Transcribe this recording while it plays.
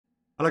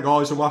Hello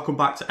guys and welcome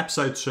back to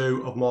episode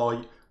 2 of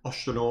my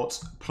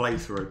Ostranauts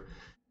playthrough.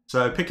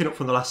 So picking up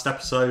from the last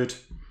episode,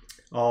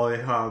 I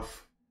have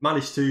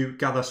managed to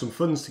gather some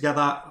funds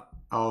together.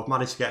 I've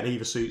managed to get an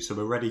Eversuit, so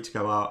we're ready to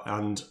go out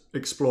and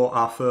explore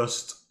our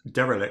first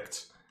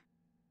derelict.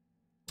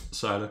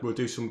 So we'll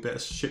do some bit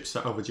of ship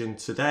salvaging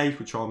today.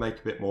 We'll try and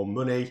make a bit more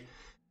money.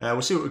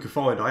 We'll see what we can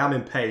find. I am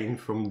in pain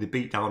from the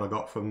beatdown I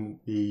got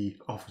from the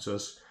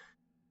officers.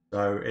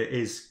 So it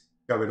is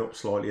going up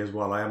slightly as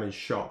well. I am in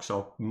shock,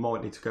 so I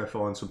might need to go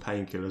find some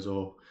painkillers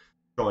or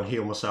try and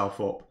heal myself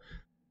up.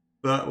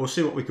 But we'll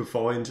see what we can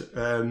find.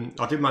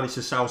 I did manage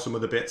to sell some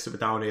of the bits that were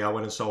down here. I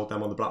went and sold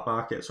them on the black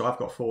market. So I've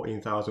got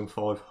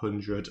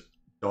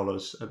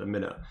 $14,500 at the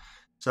minute.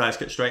 So let's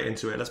get straight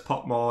into it. Let's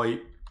pop my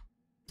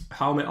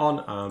helmet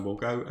on and we'll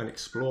go and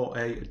explore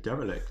a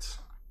derelict.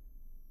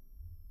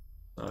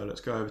 So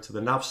let's go over to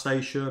the nav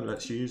station.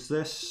 Let's use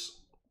this.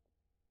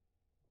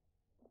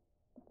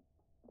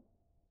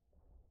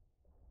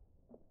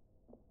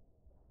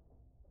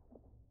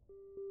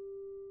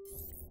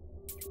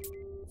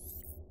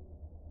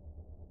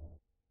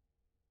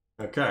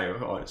 Okay,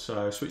 right,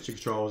 so switching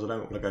controls, I don't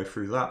want to go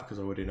through that because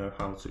I already know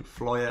how to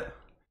fly it.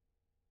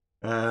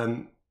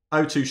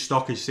 O2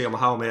 stock, as you see on my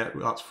helmet,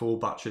 that's full,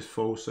 battery's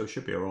full, so it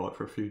should be alright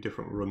for a few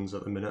different runs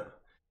at the minute.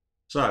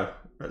 So,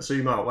 let's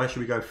zoom out. Where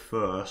should we go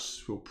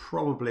first? We'll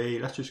probably,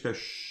 let's just go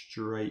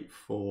straight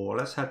for,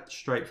 let's head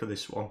straight for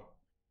this one.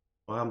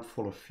 I am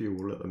full of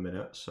fuel at the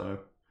minute, so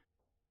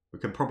we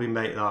can probably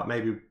make that,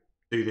 maybe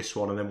do this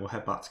one and then we'll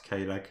head back to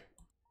K-Leg.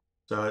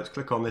 So let's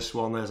click on this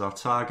one, there's our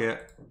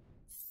target.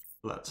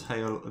 Let's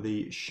hail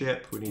the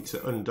ship. We need to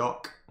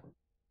undock.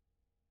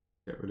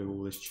 Get rid of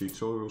all this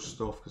tutorial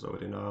stuff because I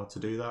already know how to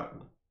do that.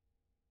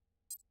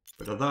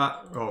 Rid of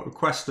that. Right,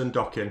 request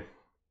undocking.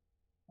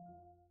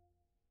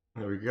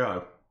 There we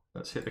go.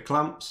 Let's hit the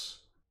clamps.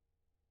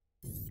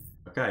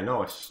 Okay,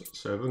 nice.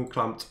 So we've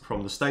unclamped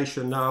from the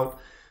station now.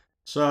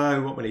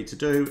 So what we need to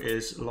do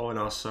is line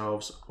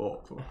ourselves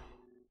up.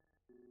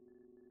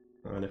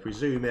 And if we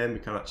zoom in, we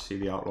can actually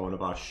see the outline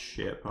of our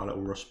ship. Our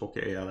little rust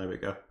bucket here. There we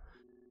go.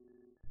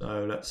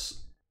 So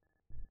let's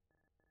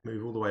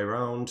move all the way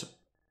around.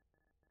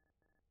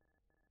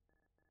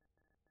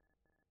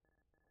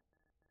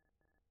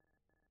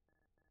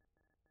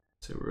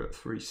 So we're at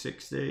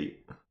 360.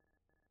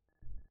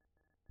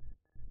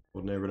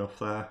 We're near enough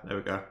there. There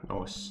we go.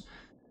 Nice.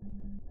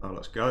 Now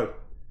let's go.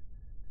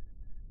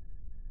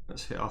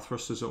 Let's hit our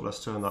thrusters up.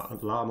 Let's turn that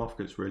alarm off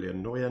because it's really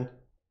annoying.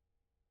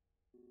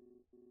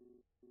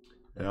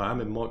 Yeah,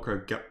 I'm in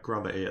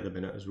microgravity at the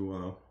minute as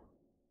well.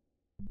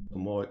 I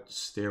might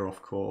steer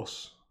off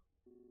course.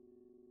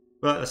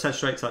 But let's head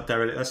straight to that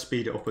derelict. Let's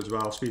speed it up as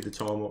well. Speed the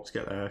time up to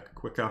get there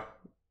quicker.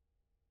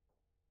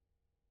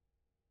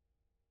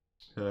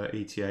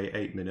 ETA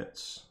 8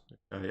 minutes.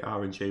 Okay,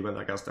 RNG, when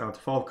that gets down to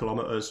 5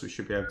 kilometers, we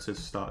should be able to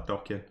start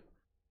docking.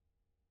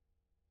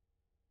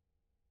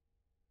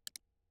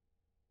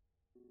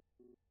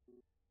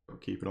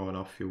 Keep an eye on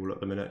our fuel at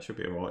the minute. It should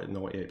be alright at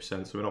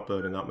 98%, so we're not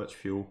burning that much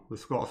fuel.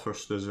 We've got our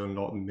thrusters and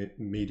not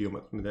medium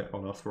at the minute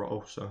on our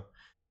throttle, so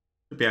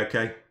should be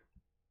okay.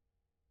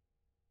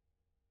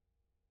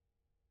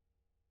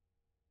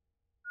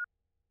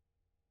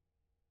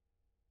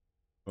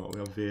 Oh, we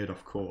have veered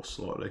off course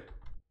slightly.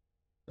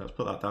 Let's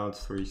put that down to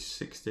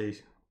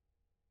 360.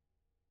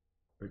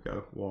 There we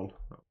go, 1.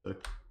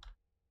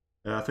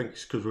 I think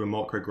it's because we're in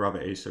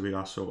microgravity, so we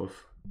are sort of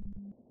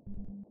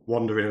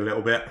wandering a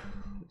little bit.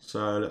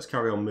 So let's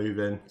carry on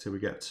moving till we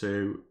get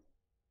to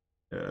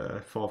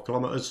 5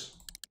 kilometers.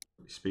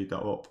 Speed that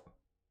up.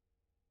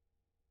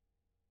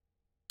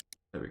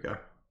 There we go.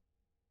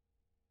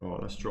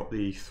 Alright, let's drop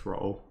the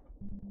throttle.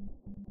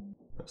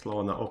 Let's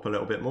line that up a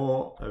little bit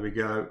more. There we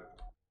go.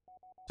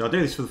 So I'll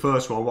do this for the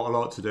first one. What I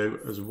like to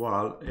do as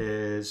well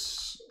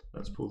is,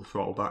 let's pull the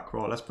throttle back.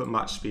 Right, let's put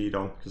match speed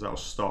on because that'll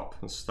stop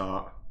and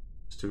start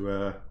just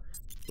to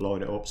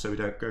line it up so we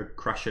don't go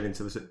crashing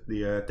into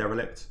the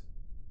derelict.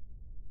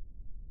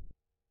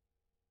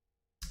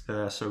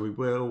 So we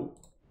will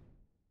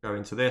go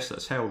into this.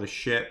 Let's hail the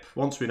ship.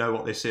 Once we know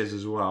what this is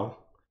as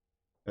well,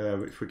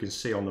 if we can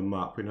see on the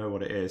map, we know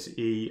what it is.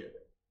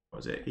 What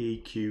is it?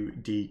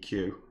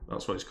 EQDQ.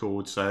 That's what it's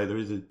called. So there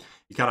is you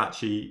can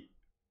actually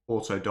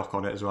auto dock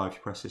on it as well if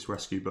you press this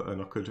rescue button.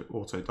 I could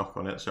auto dock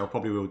on it, so I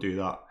probably will do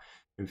that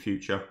in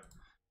future.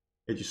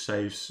 It just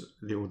saves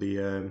all the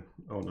oh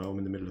no, I'm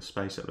in the middle of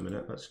space at the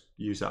minute. Let's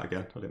use that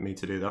again. I didn't mean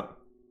to do that.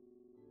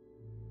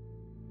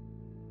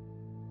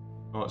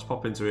 Right, let's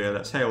pop into here.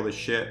 Let's hail this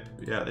ship.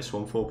 Yeah, this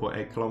one,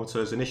 4.8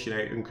 kilometers.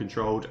 Initiate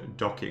uncontrolled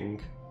docking.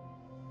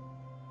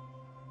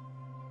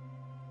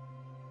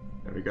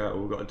 There we go.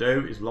 All we've got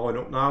to do is line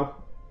up now.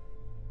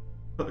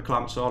 Put the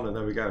clamps on, and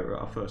there we go. We're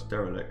at our first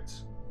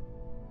derelict.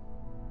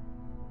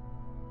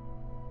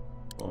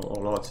 What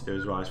I like to do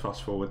as well is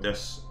fast forward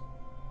this.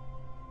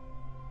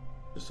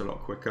 Just a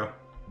lot quicker.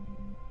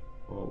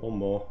 Oh, one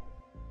more.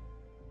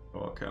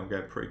 Oh, okay, I'm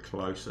getting pretty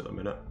close at the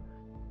minute.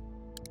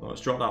 Right,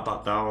 let's drop that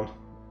back down.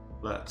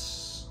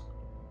 Let's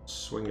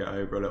swing it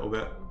over a little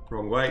bit.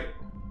 Wrong way.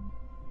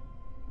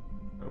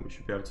 And we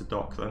should be able to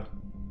dock then.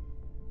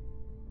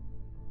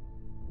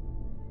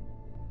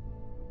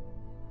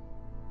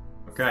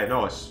 Okay,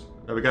 nice.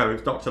 There we go,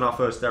 we've docked on our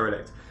first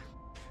derelict.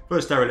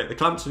 First derelict, the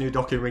clamps on your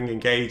docking ring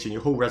engage and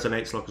your hull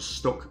resonates like a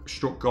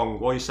struck gong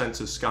while your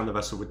sensors scan the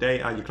vessel with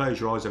data. You close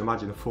your eyes and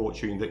imagine the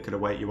fortune that could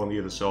await you on the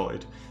other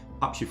side.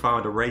 Perhaps you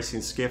found a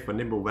racing skiff, a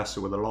nimble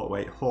vessel with a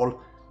lightweight hull,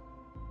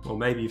 or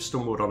maybe you've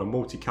stumbled on a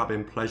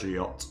multi-cabin pleasure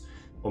yacht,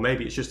 or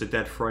maybe it's just a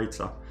dead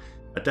freighter.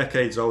 A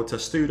decades-old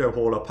testudo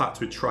hauler packed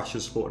with trash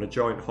and sporting a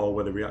giant hole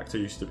where the reactor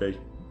used to be.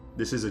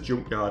 This is a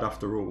junkyard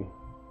after all.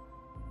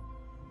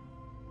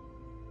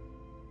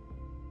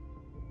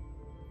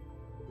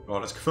 Right,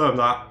 let's confirm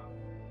that.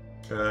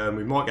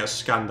 We might get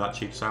scanned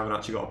actually because I haven't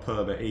actually got a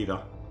permit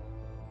either.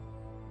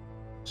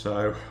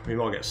 So we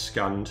might get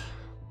scanned,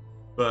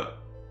 but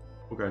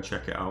we'll go and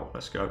check it out.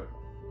 Let's go.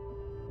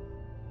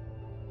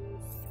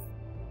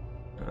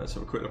 Let's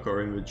have a quick look at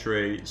our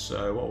inventory.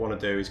 So what I want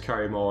to do is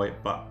carry my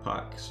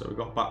backpack. So we've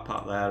got a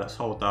backpack there. Let's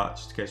hold that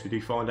just in case we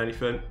do find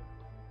anything.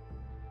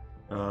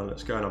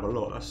 Let's go and have a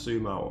look. Let's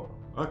zoom out.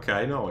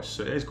 Okay, nice.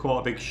 So it is quite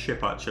a big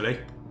ship actually.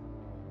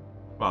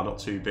 Well, not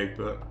too big,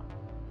 but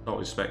not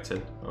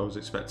expecting. I was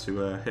expecting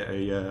to hit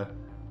a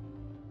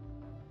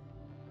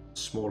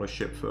smaller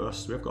ship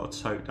first. We've got a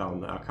tote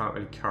down there. I can't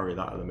really carry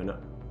that at the minute.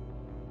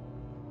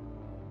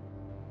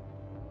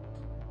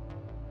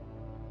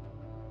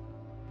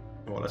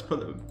 Well, let's put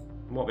them.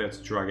 Might be able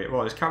to drag it.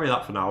 Well, let's carry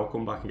that for now. I'll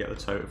come back and get the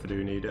tote if I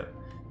do need it.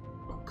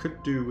 I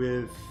could do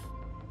with.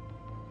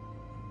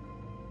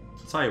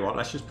 I'll tell you what.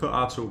 Let's just put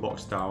our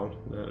toolbox down.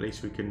 At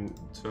least we can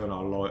turn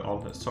our light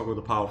on. Let's toggle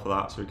the power for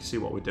that so we can see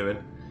what we're doing.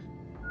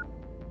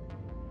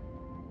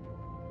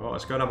 Right,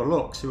 let's go and have a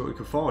look, see what we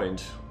can find.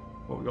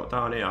 What we got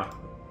down here.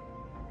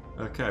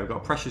 Okay, we've got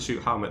a pressure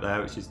suit helmet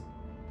there, which is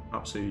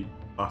absolutely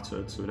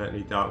battered, so we don't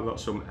need that. We've got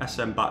some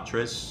SM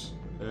batteries,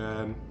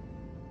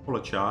 full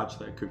of charge,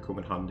 that could come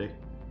in handy.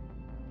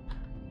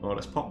 Right,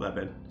 let's pop them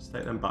in. Let's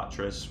take them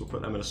batteries, we'll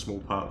put them in a small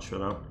pouch for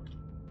now.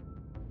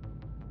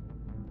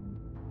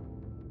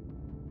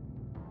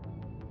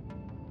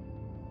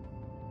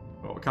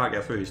 Right, we can't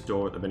get through this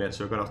door at the minute,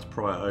 so we're going to have to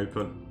pry it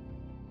open.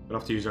 We're going to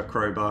have to use our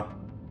crowbar.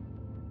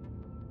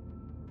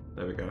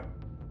 There we go.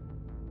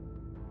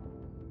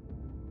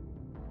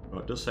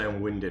 Right, it does say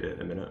unwinded at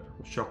the minute.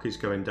 The shock is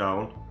going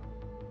down.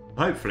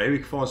 Hopefully we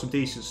can find some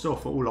decent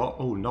stuff.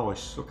 Oh,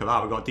 nice. Look at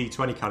that. We've got a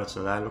D20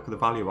 canister there. Look at the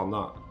value on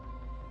that.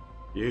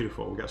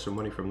 Beautiful. We'll get some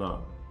money from that.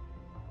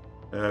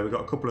 We've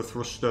got a couple of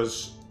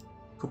thrusters,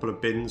 a couple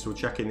of bins. We'll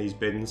check in these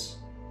bins.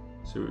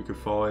 See what we can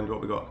find.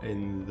 What we got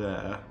in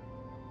there.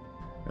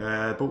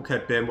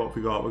 Bulkhead bin. What have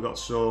we got? We've got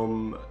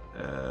some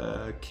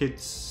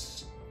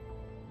kids.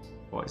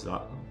 What is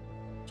that?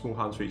 Small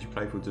hands for each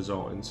playful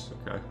designs.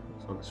 Okay,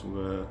 looks like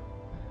some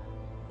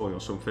toy or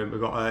something.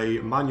 We've got a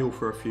manual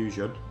for a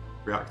fusion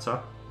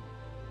reactor.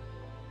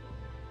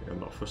 Yeah, I'm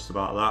not fussed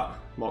about that.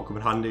 Might come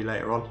in handy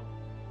later on.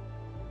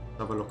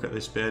 Have a look at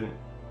this bin.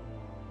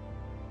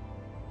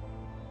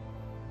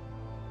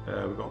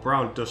 We've got a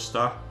brown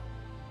duster.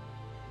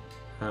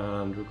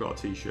 And we've got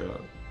a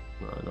t-shirt.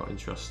 No, not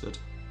interested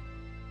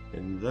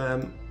in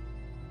them.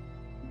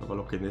 Have a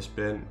look in this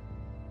bin.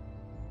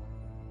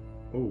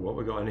 Oh, what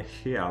we got in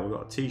here? We've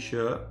got a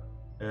t-shirt,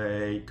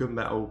 a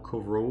gunmetal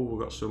coverall, we've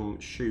got some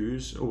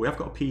shoes. Oh, we have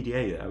got a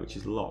PDA there, which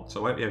is locked, so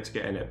I won't be able to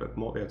get in it, but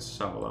might be able to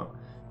sell that.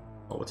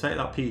 Oh, we'll take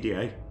that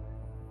PDA.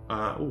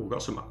 Oh, we've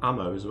got some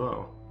ammo as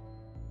well.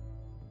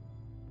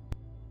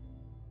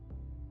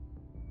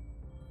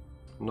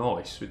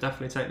 Nice, we'll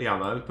definitely take the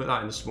ammo, put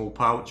that in a small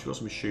pouch. We've got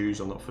some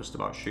shoes, I'm not fussed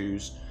about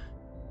shoes.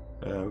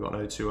 We've got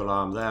an O2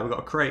 alarm there. We've got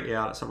a crate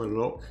here, let's have a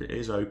look. It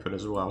is open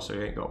as well, so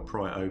you ain't got to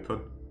pry it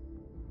open.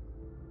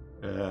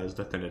 There's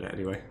nothing in it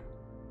anyway.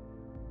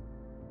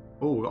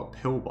 Oh, we've got a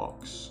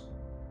pillbox.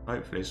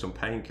 Hopefully there's some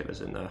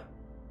painkillers in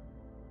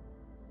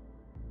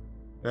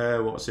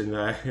there. What's in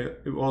there?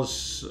 It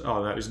was,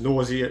 oh no, it was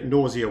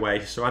nausea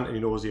away. So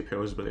anti-nausea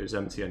pills, but it was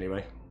empty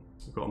anyway.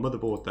 We've got a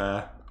motherboard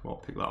there. I'll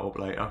pick that up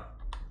later.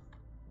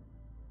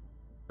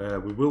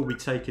 We will be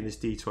taking this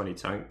D20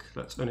 tank.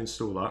 Let's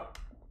uninstall that.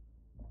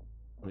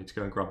 I need to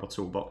go and grab my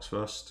toolbox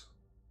first.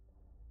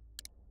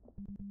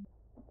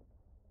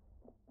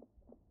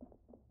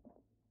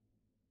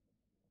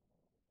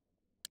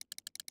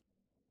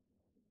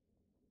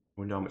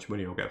 I wonder how much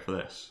money I'll get for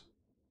this.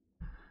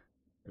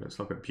 It looks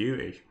like a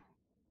beauty.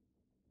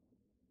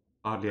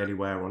 Hardly any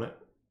wear on it.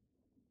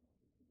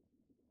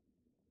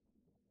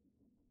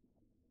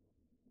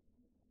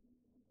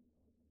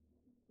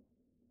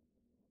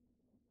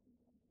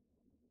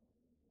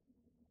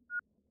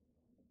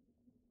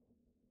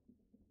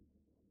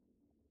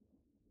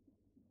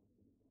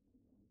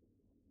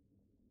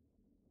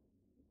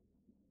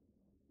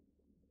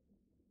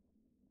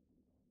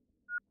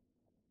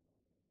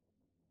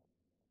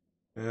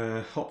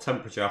 Hot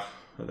temperature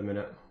at the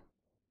minute.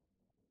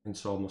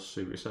 Inside my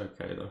suit, it's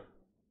okay though.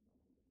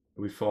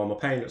 We fine. My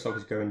pain looks like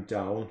it's going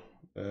down.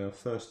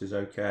 Thirst is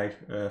okay.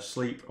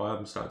 Sleep, I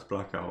haven't started to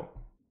black out.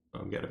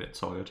 I'm getting a bit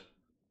tired.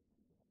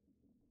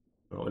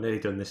 Well, we're nearly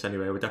done this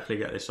anyway. We'll definitely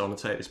get this on and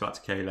take this back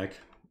to K-Leg.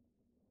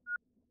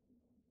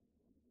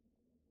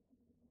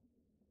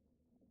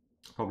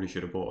 Probably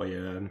should have bought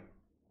a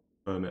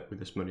permit with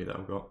this money that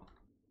I've got.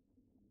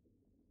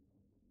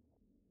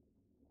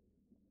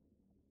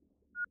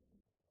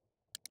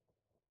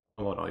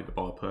 I might not even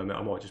buy a permit.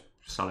 I might just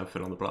sell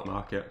everything on the black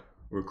market.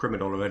 We're a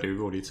criminal already. We've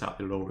already attacked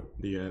the law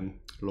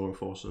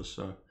enforcers.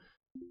 So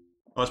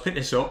let's pick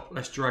this up.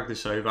 Let's drag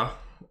this over.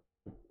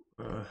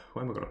 Where am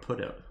I going to put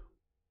it?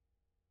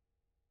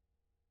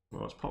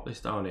 Well, let's pop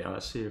this down here.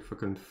 Let's see if we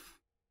can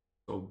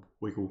sort of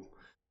wiggle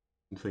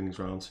some things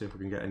around. See if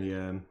we can get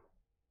any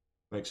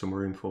make some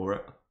room for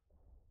it.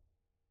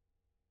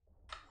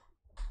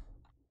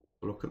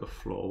 Look at the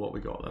floor. What we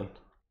got then?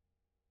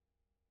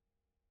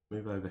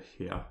 Move over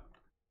here.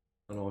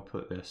 And I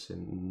put this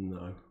in.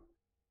 No.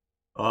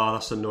 Oh,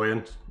 that's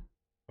annoying.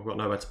 I've got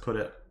nowhere to put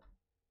it.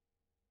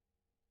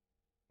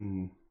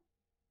 Really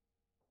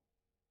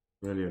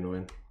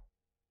annoying.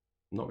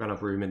 I'm not going to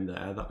have room in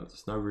there.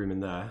 There's no room in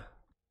there.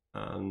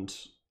 And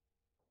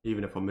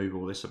even if I move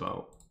all this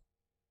about,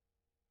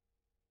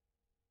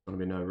 there's going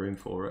to be no room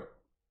for it.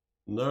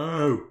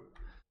 No!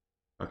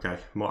 Okay,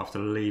 might have to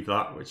leave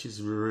that, which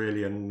is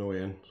really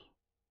annoying.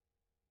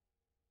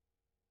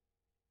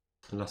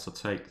 Unless I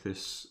take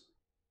this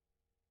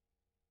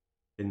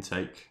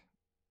intake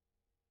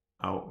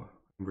out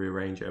and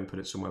rearrange it and put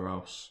it somewhere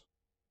else.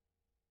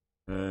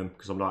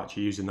 Because I'm not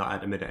actually using that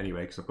at the minute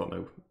anyway, because I've got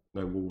no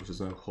walls,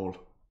 there's no hull.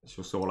 It's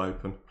just all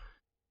open.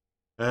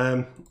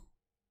 To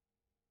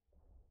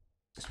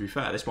be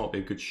fair, this might be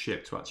a good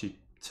ship to actually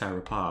tear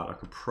apart. I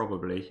could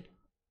probably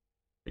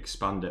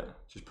expand it.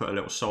 Just put a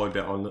little side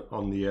bit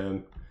on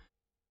the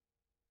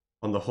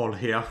hull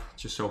here,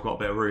 just so I've got a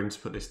bit of room to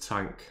put this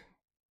tank.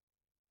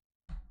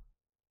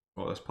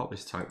 Well, let's pop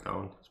this tank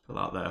down. Let's put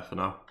that there for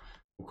now.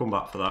 We'll come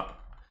back for that.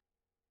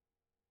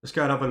 Let's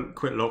go and have a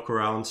quick look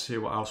around, see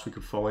what else we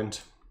can find.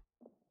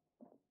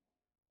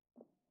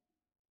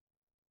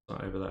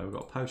 Over there, we've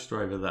got a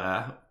poster over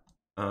there,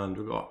 and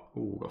we've got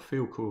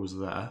field cores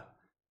there.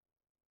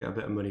 Get a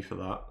bit of money for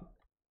that.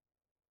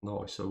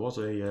 Nice. So there was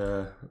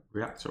a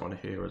reactor on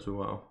here as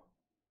well.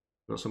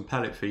 We've got some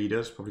pellet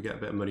feeders. Probably get a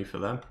bit of money for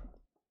them.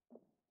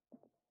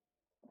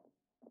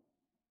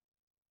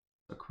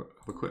 Have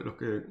a quick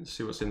look at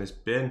see what's in this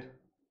bin.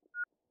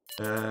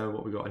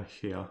 What we got in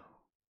here?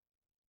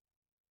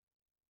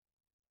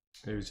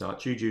 Who's that?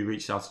 Juju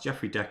reached out to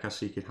Jeffrey Decker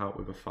seeking help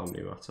with a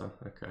family matter.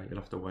 Okay, you'll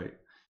have to wait.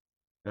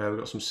 We've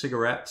got some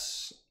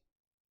cigarettes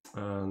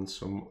and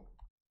some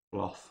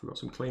cloth. We've got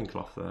some clean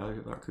cloth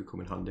there. That could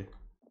come in handy.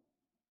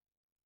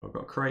 I've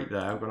got a crate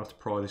there. I'm going to have to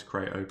pry this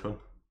crate open.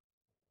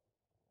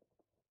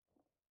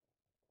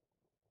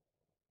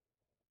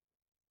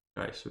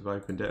 Okay, so we've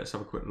opened it. Let's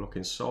have a quick look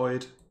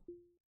inside.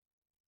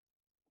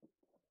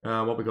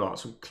 What we got?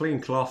 Some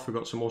clean cloth. We've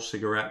got some more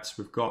cigarettes.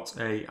 We've got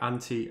a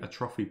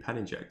anti-atrophy pen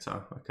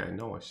injector. Okay,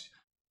 nice.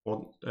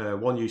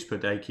 One use per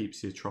day keeps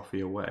the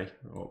atrophy away.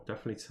 I'll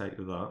definitely take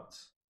that.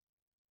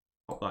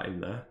 Pop that in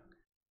there.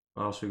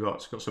 What else we got?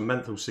 It's got some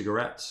menthol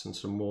cigarettes and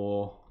some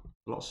more.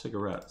 A lot of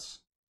cigarettes.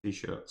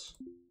 T-shirts.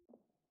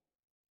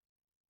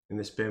 In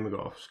this bin we've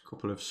got a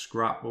couple of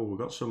scrap. Oh, we've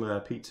got some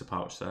pizza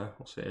pouch there.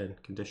 What's it in?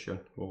 Condition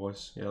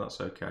wise. Yeah,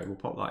 that's okay. We'll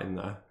pop that in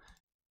there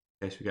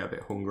in case we get a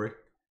bit hungry.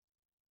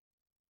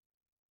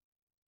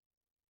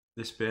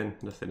 This bin,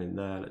 nothing in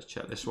there. Let's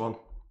check this one.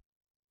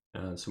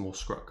 And some more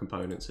scrap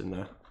components in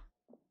there.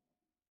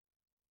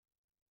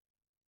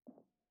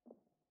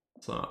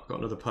 So I've got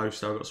another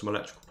poster. I've got some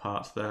electrical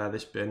parts there.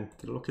 This bin.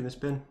 Did I look in this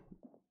bin?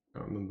 I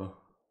can't remember.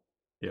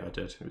 Yeah, I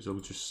did. It was all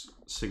just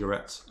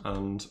cigarettes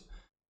and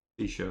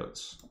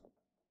t-shirts.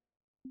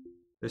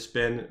 This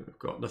bin, we've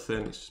got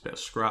nothing. It's just a bit of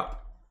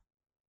scrap.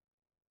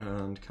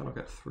 And can I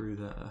get through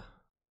there?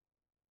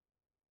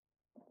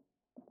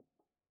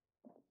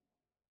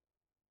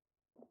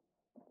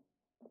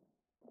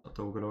 Is that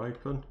door going to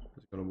open?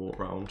 Is he going to walk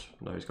round?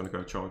 No, he's going to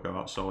go try and go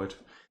outside.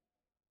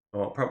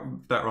 Oh, probably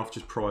better off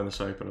just prying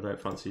this open. I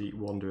don't fancy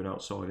wandering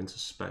outside into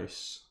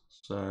space.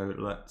 So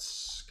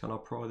let's, can I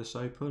pry this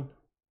open?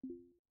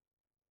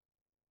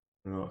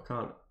 No, I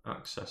can't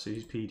access it.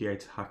 Use PDA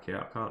to hack it.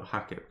 I can't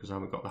hack it because I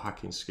haven't got the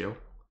hacking skill.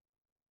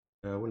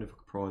 I wonder if I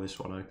could pry this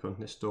one open.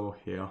 This door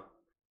here.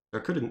 I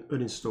couldn't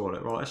uninstall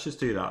it. Right, let's just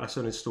do that. Let's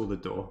uninstall the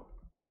door.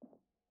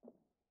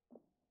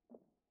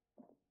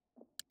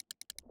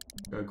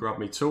 Go grab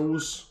me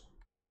tools.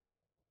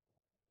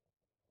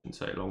 Shouldn't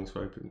take long to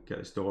open, get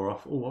this door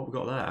off. Oh, what have we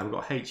got there? We've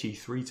got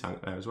HE3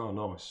 tank there as well.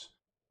 Nice.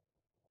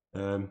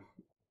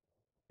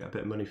 Get a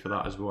bit of money for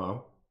that as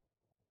well.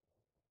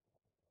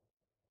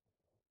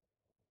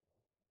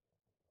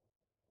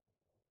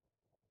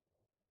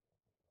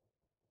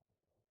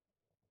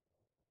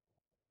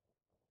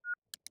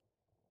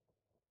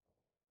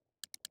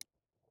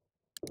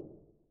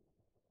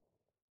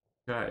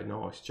 Okay,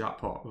 nice.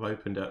 Jackpot. I've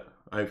opened it.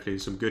 Hopefully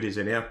there's some goodies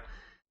in here.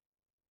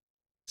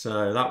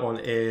 So that one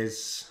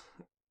is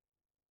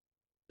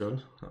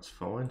done. That's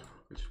fine.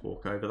 We'll just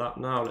walk over that.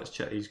 Now let's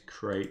check these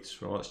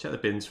crates. Right, let's check the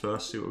bins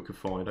first, see what we can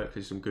find.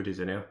 Hopefully some goodies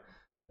in here.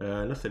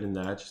 Nothing in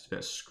there, just a bit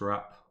of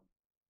scrap.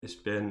 This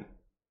bin,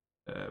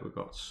 we've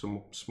got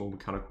some small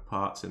mechanical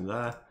parts in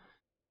there.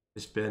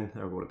 This bin,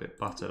 they're all a bit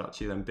battered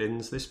actually, them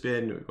bins. This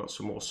bin, we've got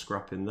some more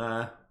scrap in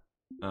there.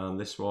 And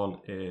this one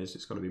is,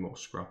 it's got to be more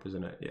scrap,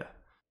 isn't it? Yeah,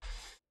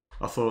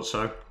 I thought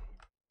so.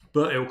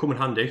 But it will come in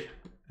handy.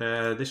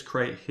 This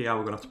crate here,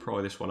 we're going to have to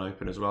pry this one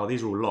open as well.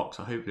 These are all locked,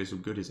 so hopefully some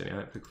goodies in here.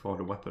 Hopefully we can find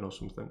a weapon or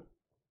something.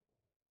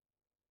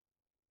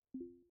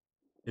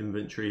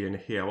 Inventory in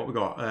here. What we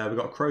got? We've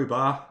got a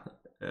crowbar.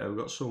 We've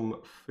got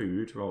some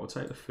food. Right, we'll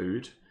take the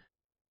food.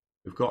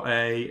 We've got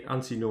a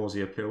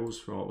anti-nausea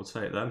pills. Right, we'll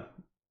take them.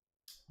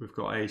 We've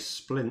got a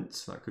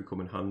splint. That could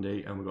come in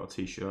handy. And we've got a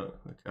t-shirt.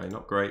 Okay,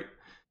 not great.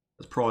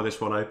 Let's pry this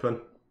one open.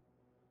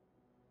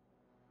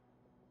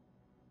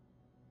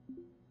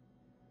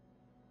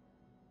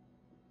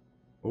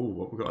 Oh,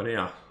 what we've got in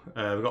here?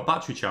 We've got a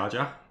battery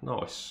charger.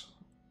 Nice.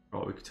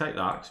 Right, we can take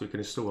that so we can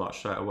install that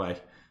straight away.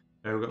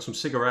 We've got some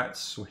cigarettes,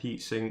 some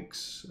heat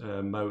sinks,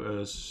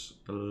 motors,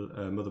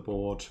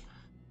 motherboard.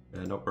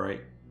 Not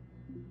great.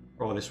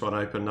 Pry this one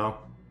open now.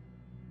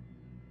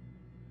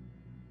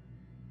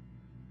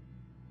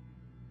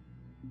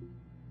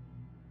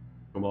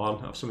 Come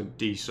on, have something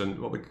decent.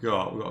 What we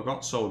got? We've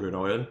got soldering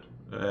iron.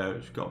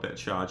 We've got a bit of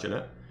charge in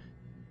it,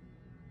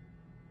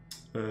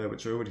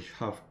 which I already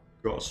have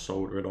got a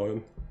soldering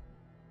iron.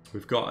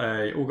 We've got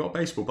we've got a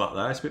baseball bat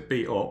there. It's a bit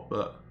beat up,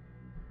 but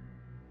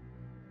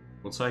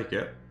we'll take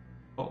it.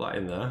 Pop that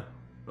in there.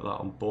 Put that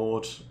on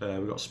board.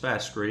 We've got a spare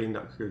screen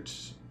that could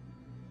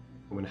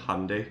come in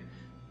handy.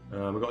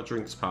 We've got a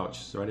drinks pouch.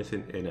 Is there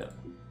anything in it?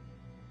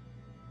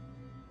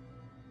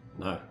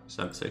 No, it's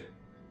empty.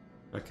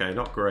 Okay,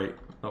 not great.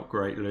 Not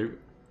great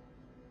loot.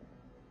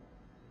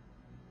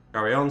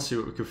 Carry on, see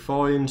what we can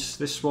find.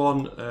 This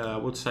one,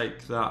 we'll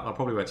take that. I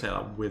probably won't take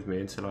that with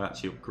me until I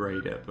actually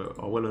upgrade it, but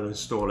I will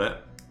uninstall it.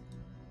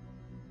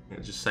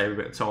 It'll just save a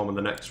bit of time on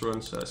the next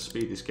run, so let's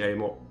speed this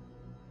game up.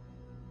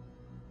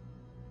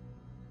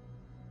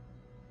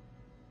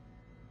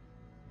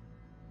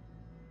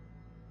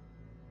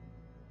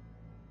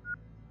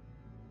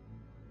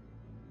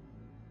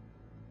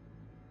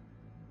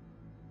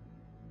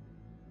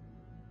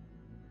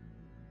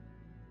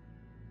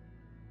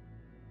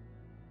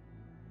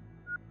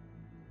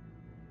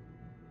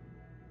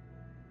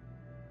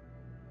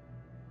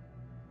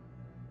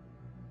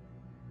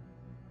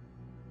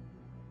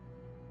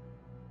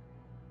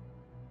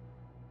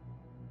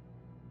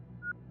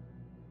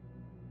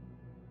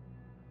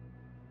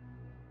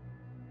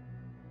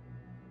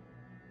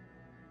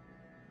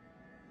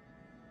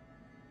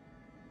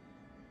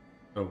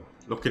 Oh,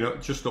 looking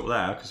up just up there,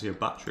 I can see a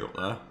battery up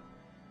there.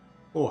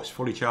 Oh, it's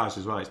fully charged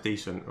as well, it's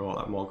decent. Oh,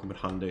 that might come in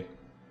handy.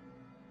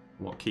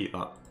 I might keep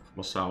that for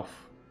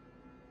myself.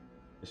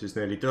 This is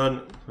nearly done. I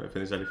don't think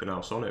there's anything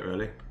else on it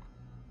really.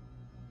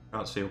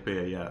 Can't see up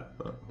here yet,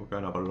 but we'll go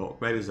and have a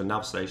look. Maybe there's a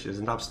nav station. There's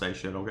a nav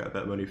station, I'll get a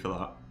bit of money for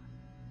that.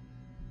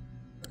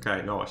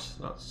 Okay, nice.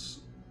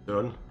 That's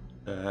done.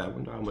 I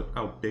wonder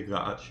how big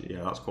that actually...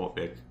 Yeah, that's quite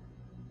big.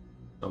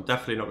 I'm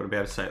definitely not going to be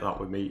able to take that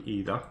with me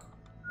either.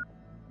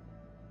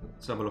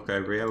 Let's have a look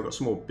over here. We've got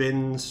some more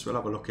bins. We'll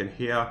have a look in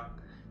here.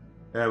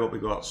 What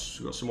we've got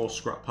some more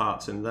scrap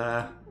parts in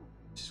there.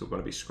 It's still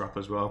going to be scrap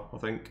as well, I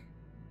think.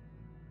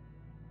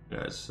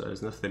 Yeah,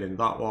 there's nothing in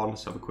that one.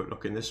 Let's have a quick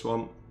look in this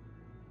one.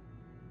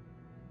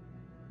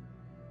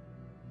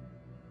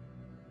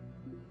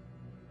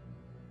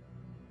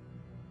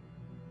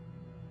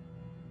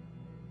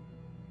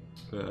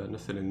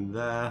 Nothing in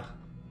there.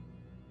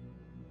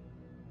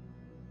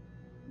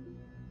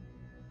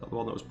 That the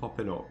one that was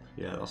popping up?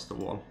 Yeah, that's the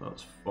one.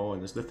 That's fine.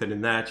 There's nothing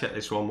in there. Check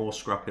this one. More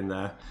scrap in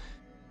there.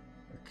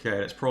 Okay,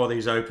 let's pry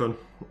these open.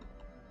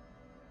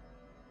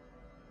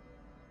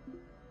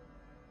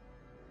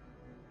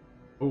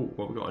 Oh,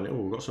 what have we got in it?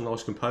 Oh, we've got some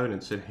nice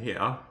components in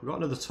here. We've got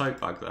another tote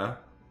bag there.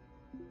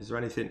 Is there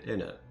anything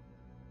in it?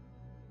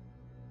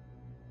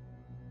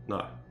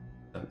 No,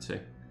 empty.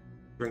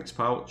 Drinks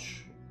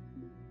pouch.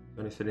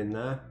 Anything in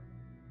there?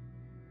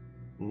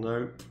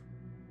 Nope.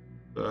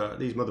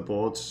 These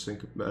motherboards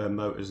and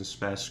motors and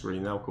spare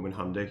screen, they'll come in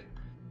handy.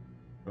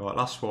 Right,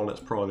 last one, let's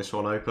pry this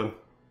one open.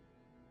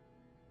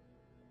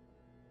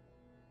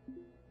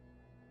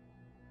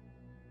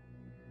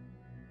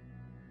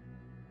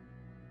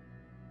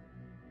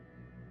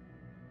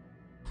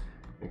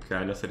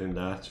 Okay, nothing in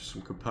there, just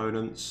some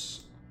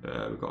components.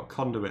 We've got a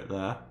conduit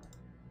there.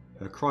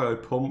 A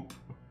cryo pump.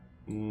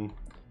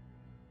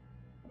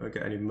 Won't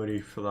get any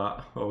money for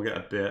that. Well, we'll get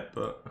a bit,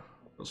 but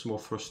got some more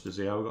thrusters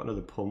here. We've got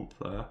another pump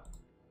there.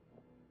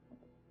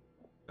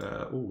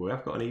 Oh, we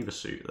have got an Eva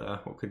suit there.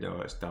 What could do?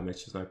 It's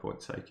damaged. There's no point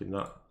taking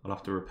that. I'll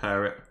have to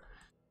repair it.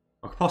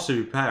 I could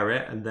possibly repair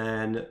it and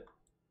then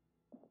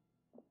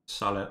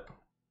sell it.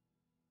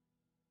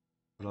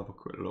 We'll have a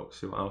quick look,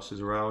 see what else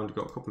is around. We've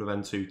got a couple of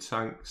N2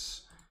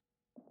 tanks.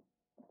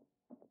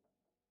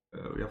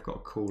 We have got a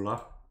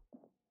cooler.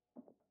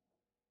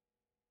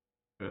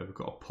 We've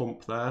got a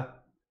pump there.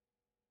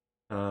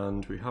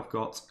 And we have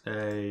got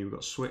we've got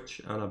a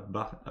switch and a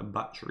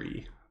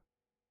battery.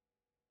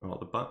 Right,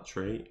 the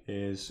battery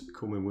is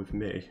coming with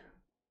me.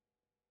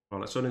 Right,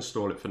 let's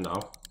uninstall it for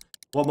now.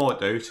 What I might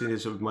do, seeing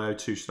as my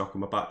O2 stock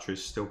and my battery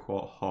is still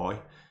quite high,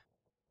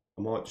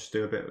 I might just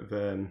do a bit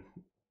of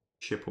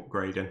ship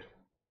upgrading.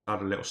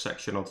 Add a little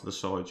section onto the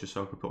side just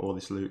so I can put all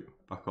this loot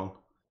back on.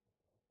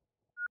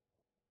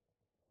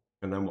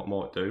 And then what I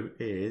might do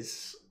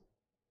is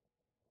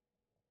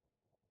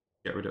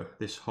get rid of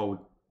this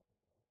whole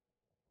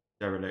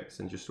derelict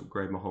and just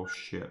upgrade my whole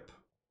ship.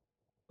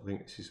 I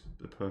think this is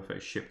the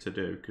perfect ship to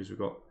do because we've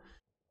got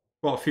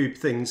quite a few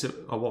things that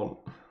I want.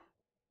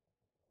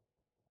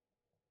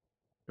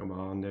 Come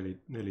on,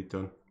 nearly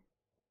done.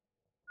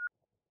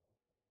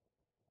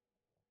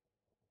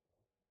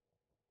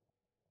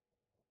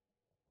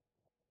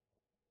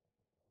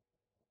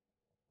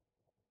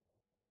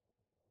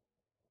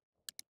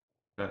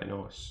 Very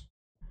nice.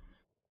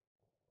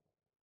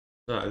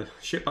 So the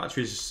ship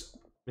battery's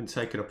been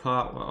taken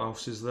apart. What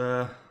else is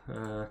there?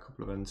 A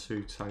couple of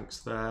N2 tanks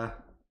there,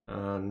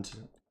 and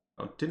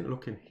I didn't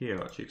look in here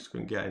actually because I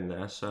couldn't get in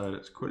there. So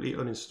let's quickly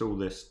uninstall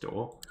this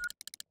door.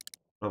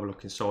 Have a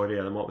look inside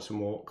here. There might be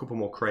a couple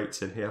more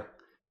crates in here.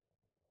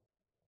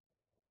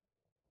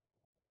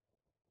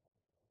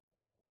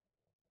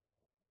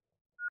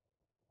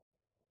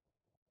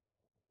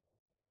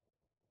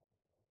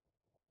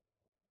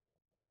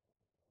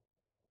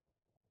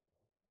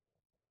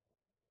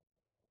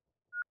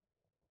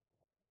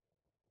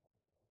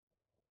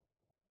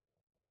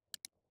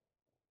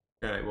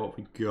 Okay, what have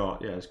we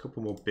got? Yeah, there's a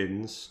couple more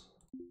bins.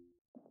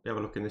 Have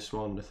a look in this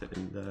one. Nothing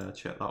in there.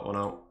 Check that one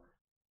out.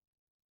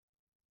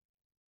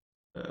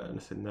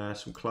 Nothing there.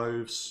 Some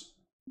clothes.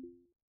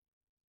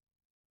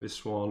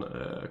 This one,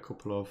 a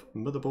couple of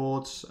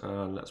motherboards,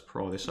 and let's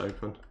pry this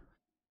open.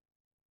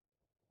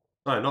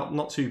 No,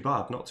 not too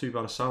bad. Not too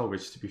bad a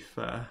salvage, to be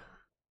fair.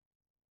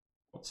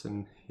 What's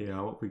in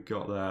here? What have we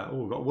got there?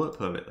 Oh, we've got a work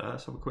permit there.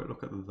 Let's have a quick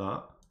look at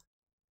that.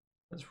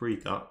 Let's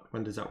read that.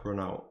 When does that run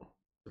out?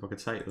 If I could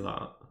take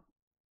that,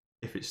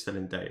 if it's still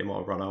in date, it might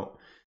have run out.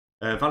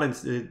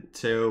 Valid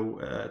till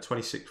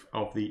 26th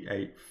of the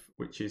 8th,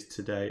 which is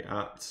today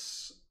at...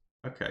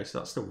 Okay, so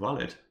that's still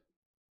valid.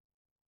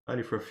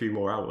 Only for a few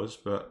more hours,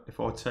 but if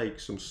I take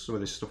some of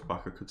this stuff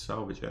back, I could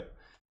salvage it.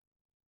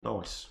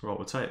 Nice. Right,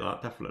 we'll take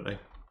that, definitely.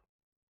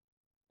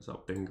 Is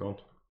that bin gone?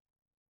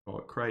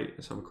 Right, crate.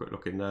 Let's have a quick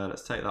look in there.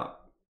 Let's take that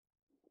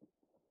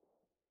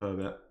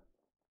permit.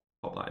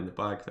 Pop that in the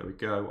bag. There we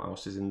go. What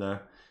else is in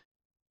there?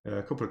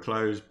 A couple of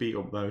clothes, beat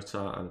up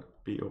motor, and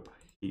beat up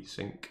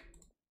heatsink.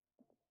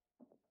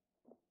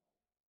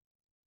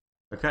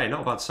 Okay,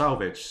 not a bad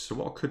salvage. So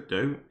what I could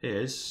do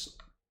is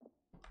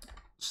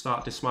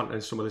start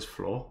dismantling some of this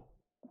floor.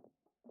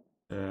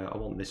 I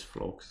want this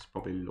floor because it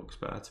probably looks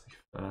better, to be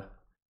fair.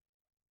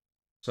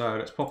 So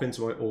let's pop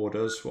into my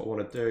orders. What I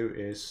want to do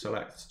is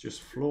select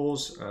just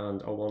floors,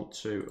 and I want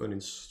to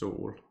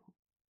uninstall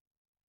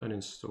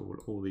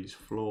all these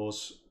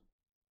floors.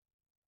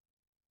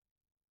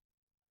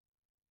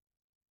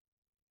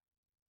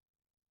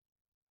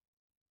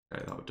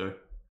 Okay, that'll do.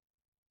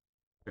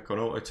 Click on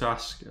auto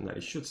task, and then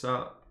it should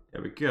start.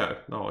 There we go.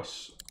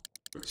 Nice.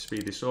 Quick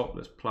speed this up.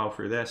 Let's plow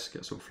through this,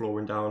 get some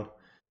flooring down,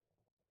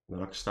 and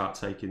then I can start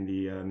taking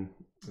the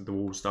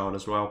walls down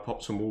as well.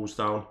 Pop some walls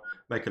down,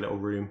 make a little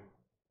room,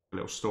 a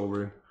little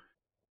storeroom,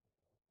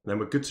 and then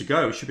we're good to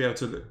go. We should be able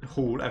to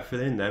haul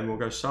everything in there, and we'll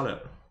go sell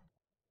it.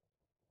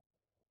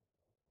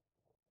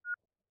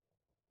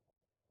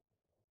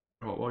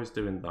 Right, while he's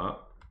doing that,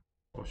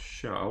 I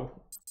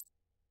shall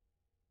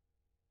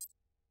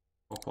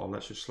pop on.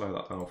 Let's just slow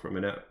that down for a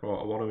minute. Right,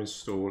 I want to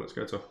install. Let's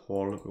go to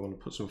hull. We want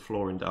to put some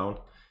flooring down.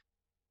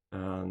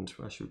 And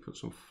where should we put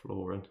some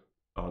flooring?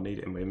 Oh, I need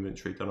it in my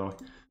inventory, don't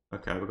I?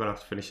 Okay, we're going to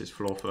have to finish this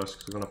floor first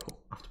because we're going to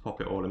have to pop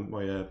it all in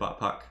my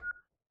backpack.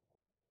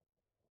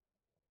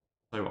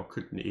 So what I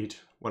could need,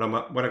 when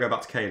I go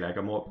back to K-Leg,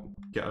 I might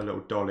get a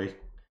little dolly.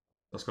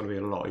 That's going to be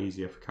a lot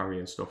easier for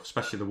carrying stuff,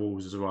 especially the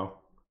walls as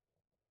well.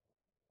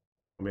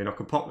 I mean, I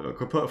could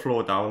put a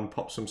floor down,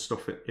 pop some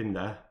stuff in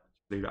there,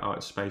 leave it out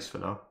in space for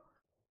now.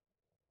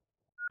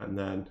 And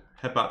then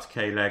head back to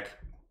K-Leg,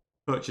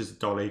 purchase the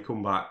dolly,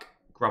 come back,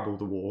 grab all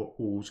the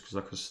walls because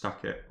I can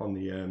stack it on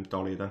the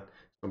dolly then.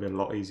 It's going to be a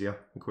lot easier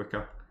and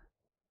quicker.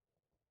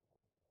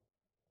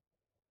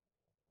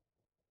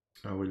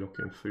 How are we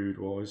looking food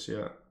wise?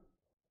 Yeah,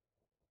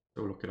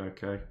 still looking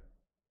okay.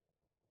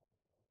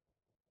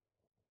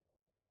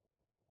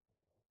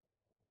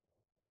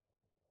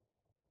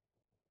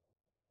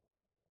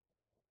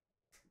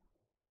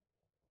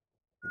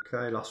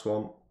 Okay, last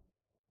one.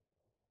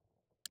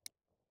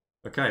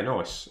 Okay,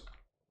 nice.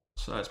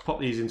 So let's pop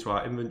these into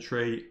our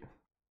inventory.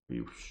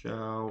 We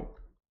shall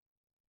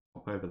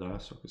pop over there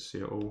so I can see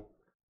it all.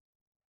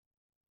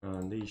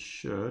 And these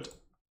should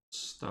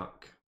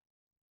stack.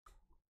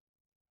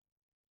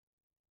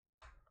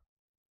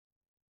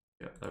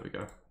 Yeah, there we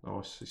go.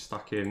 Nice. So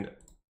stack in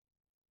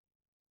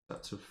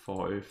sets of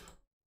 5.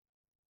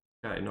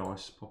 Okay,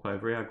 nice. Pop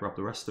over here, grab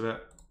the rest of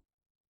it.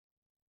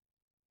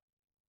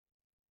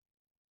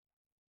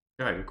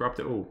 Okay, we grabbed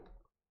it all.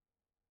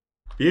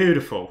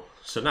 Beautiful.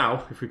 So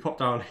now, if we pop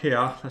down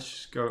here, let's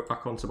just go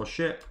back onto my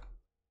ship.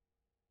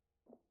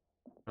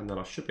 And then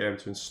I should be able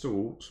to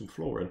install some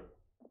flooring.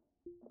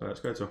 Let's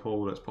go to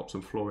hull, let's pop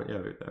some flooring. Yeah,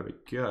 there we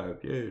go,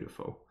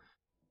 beautiful.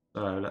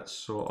 So let's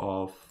sort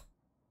of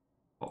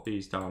pop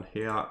these down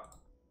here.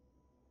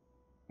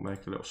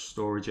 Make a little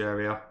storage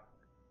area.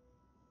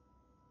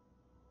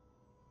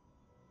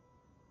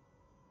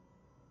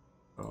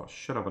 Oh, I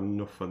should have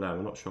enough for them.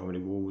 I'm not sure how many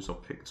walls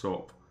I've picked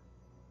up.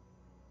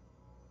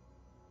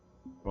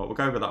 Right, we'll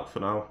go with that for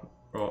now.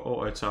 Right,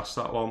 auto task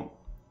that one.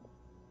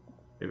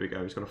 Here we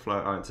go, he's going to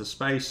float out into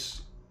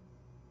space.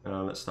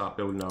 Let's start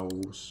building our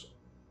walls.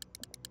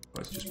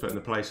 Let's just put in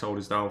the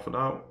placeholders down for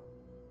now.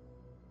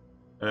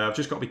 I've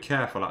just got to be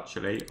careful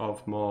actually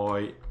of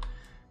my...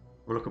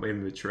 We'll look at my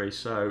inventory.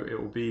 So it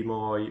will be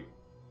my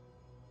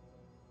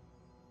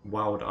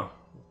welder, I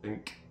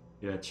think.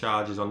 Yeah,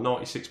 charges on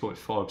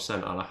 96.5%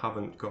 and I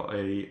haven't got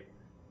a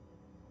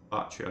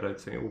battery, I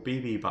don't think. It will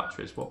be BB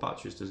batteries. What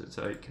batteries does it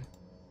take?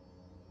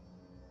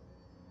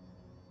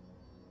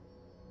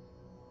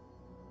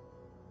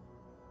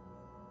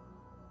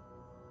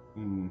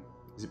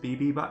 Is it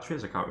BB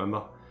batteries? I can't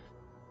remember.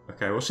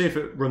 Okay, we'll see if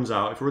it runs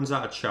out. If it runs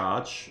out of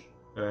charge,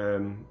 yeah,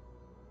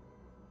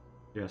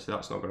 so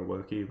that's not going to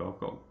work either. I've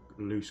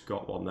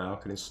got one there. I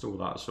can install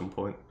that at some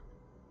point.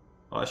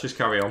 Right, let's just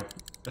carry on.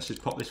 Let's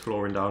just pop this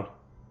flooring down.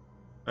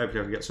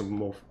 Hopefully I can get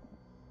some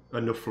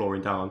enough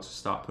flooring down to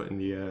start putting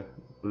the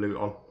loot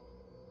on.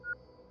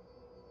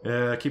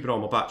 Keep it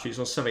on my battery. It's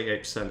on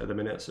 78% at the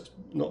minute, so it's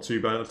not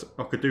too bad.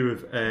 I could do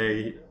with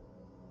a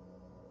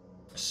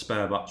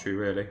spare battery,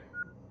 really.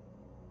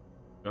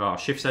 Ah,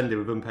 shift's ended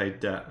with unpaid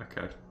debt.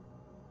 Okay.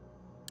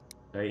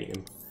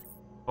 Damn.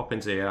 Pop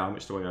into here. How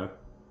much do I owe?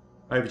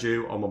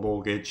 Overdue on my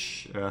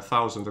mortgage.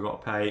 1,000 I've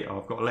got to pay.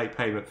 I've got a late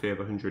payment fee of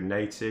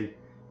 180.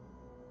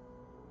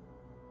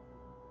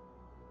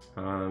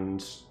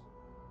 And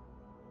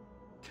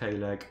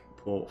K-leg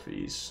port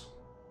fees.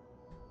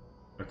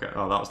 Okay,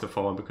 oh, that was the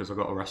fine because I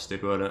got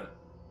arrested, weren't it?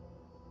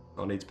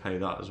 I need to pay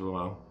that as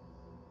well.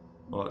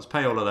 Well, let's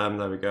pay all of them.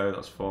 There we go.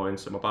 That's fine.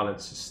 So my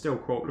balance is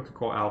still looking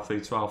quite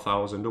healthy.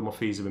 12,000. All my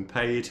fees have been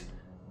paid.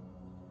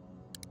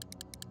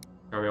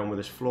 Carry on with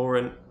this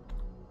flooring.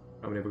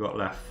 How many have we got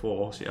left?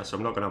 4. So yes,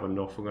 I'm not going to have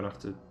enough. I'm going to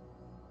have to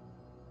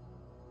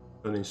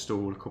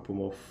uninstall a couple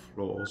more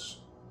floors.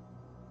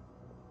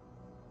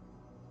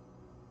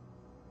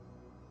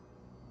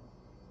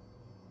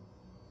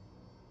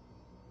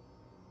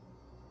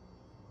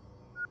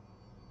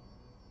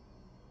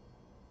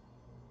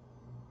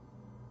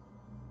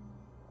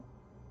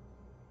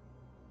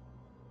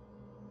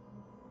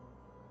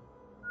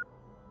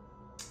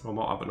 I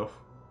might have enough.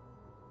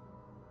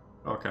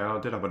 Okay, I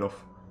did have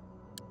enough.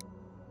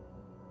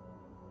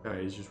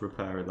 Okay, he's just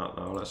repairing that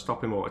now. Let's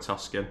stop him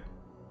multitasking.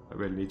 I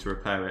really need to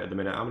repair it at the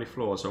minute. How many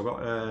floors? So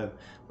I've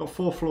got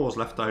 4 floors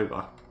left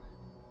over.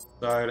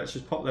 So let's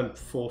just pop them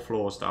 4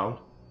 floors down.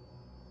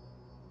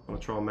 I'm going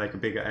to try and make a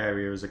bigger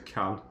area as I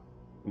can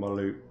for my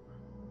loot.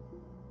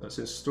 Let's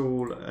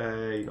install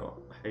a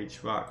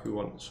HVAC. We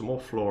want some more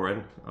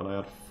flooring, and I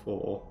had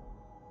 4.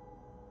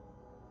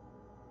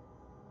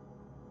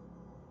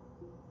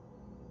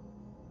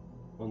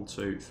 One,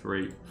 2,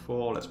 3,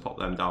 4. Let's pop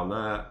them down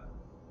there.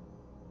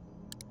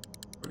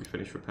 Already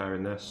finished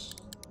repairing this.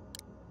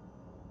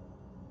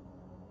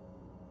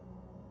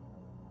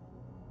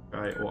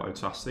 Okay, auto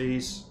task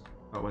these.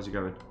 Oh, where's he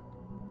going?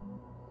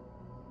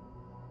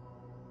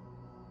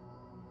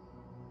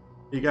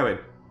 Where you going?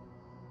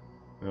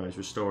 Oh, he's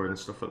restoring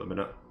stuff at the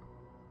minute.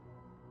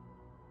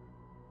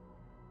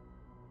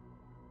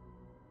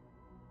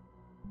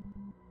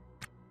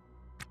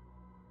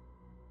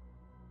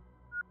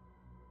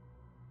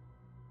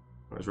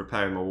 He's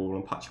repairing my wall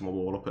and patching my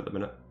wall up at the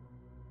minute.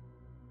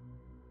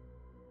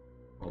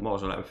 Well, I might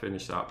as well let him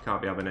finish that. Can't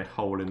be having a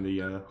hole in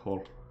the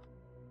hull.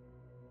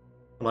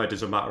 I know it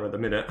doesn't matter at the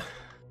minute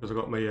because I've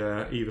got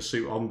my Eva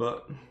suit on,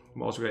 but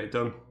might as well get it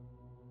done.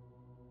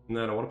 And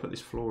then I want to put this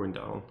flooring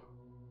down.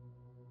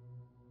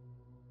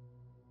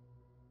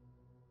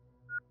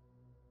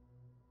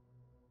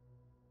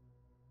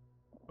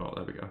 Oh,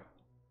 there we go.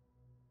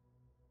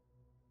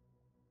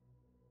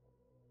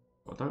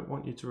 I don't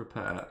want you to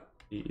repair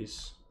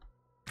these.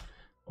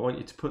 I want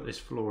you to put this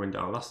flooring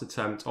down. Last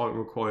attempt, item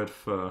required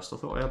first. I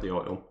thought I had the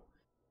item.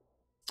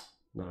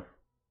 No.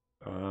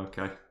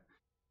 Okay.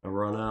 I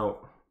run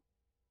out.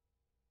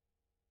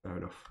 Fair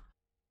enough.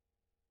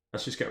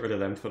 Let's just get rid of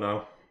them for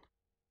now.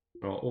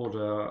 I'll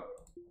order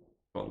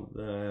on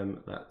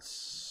them.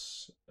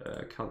 Let's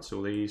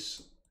cancel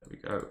these. There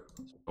we go.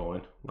 That's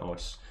fine.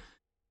 Nice.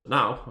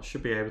 Now I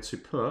should be able to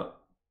put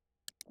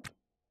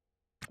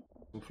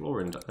some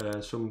flooring,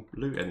 some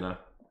loot in there.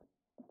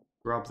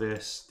 Grab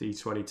this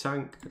D20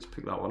 tank. Let's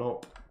pick that one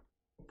up.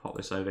 Pop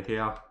this over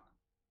here.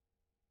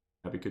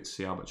 That'd be good to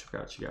see how much I can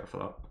actually get for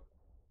that.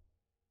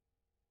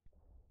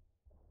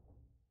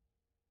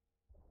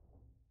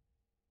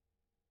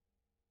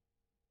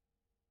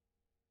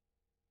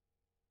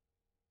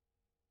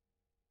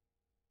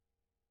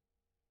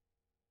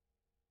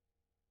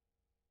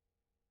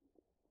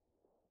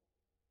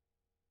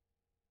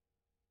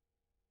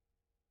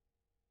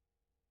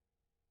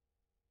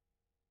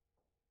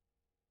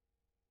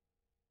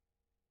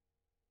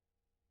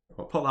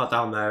 I'll put that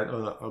down there.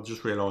 I'll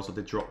just realise I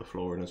did drop the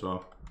flooring as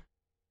well.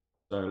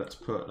 So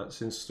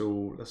let's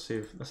install, let's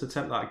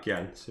attempt that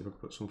again. See if I can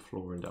put some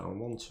flooring down.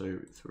 1,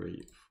 2,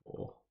 3,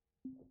 4.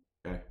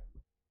 Okay.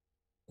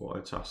 Auto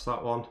task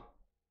that one.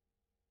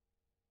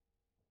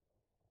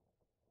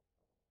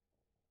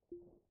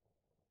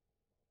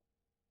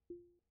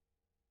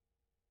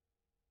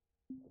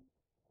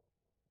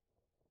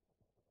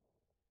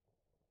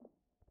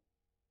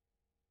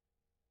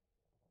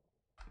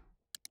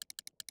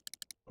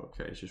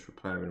 Okay, he's just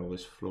repairing all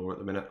this floor at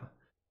the minute.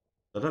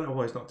 I don't know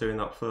why he's not doing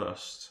that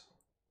first.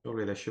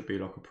 Surely there should be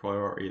like a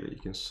priority that you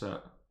can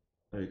set.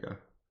 There you go.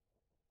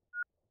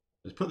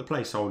 Just put the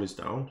placeholders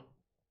down.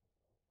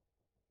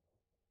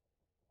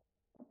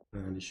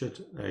 And you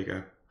should, there you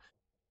go.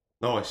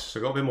 Nice,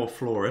 so got a bit more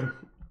flooring.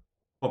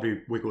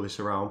 Probably wiggle this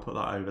around, put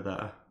that over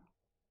there.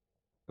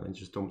 And then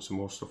just dump some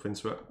more stuff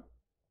into it.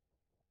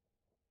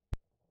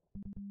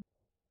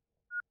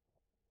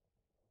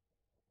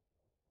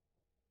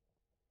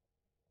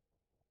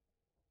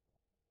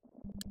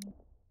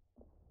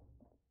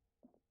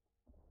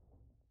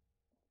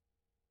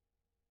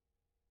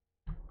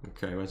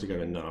 Okay, where's he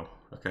going now?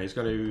 Okay, he's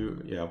going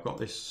to, yeah, I've got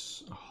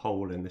this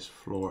hole in this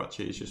floor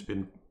actually, it's just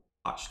been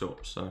patched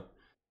up, so.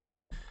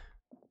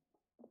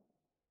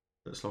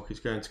 Looks like he's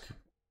going to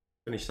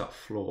finish that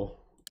floor.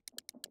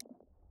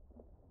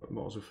 But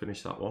might as well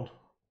finish that one.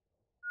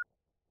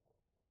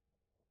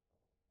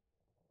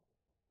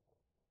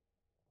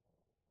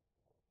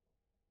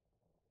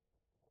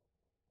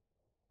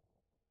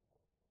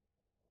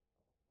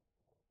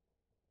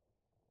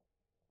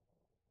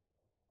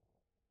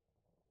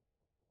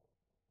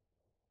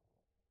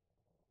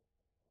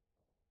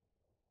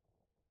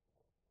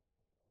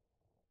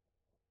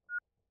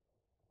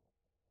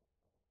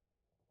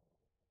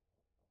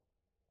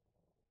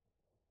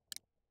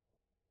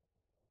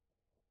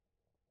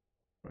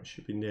 It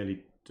should be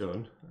nearly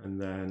done, and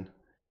then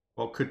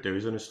what I could do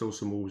is uninstall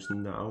some walls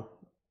now.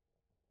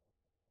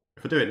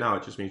 If I do it now,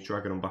 it just means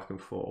dragging them back and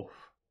forth.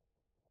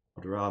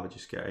 I'd rather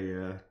just get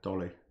a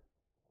dolly.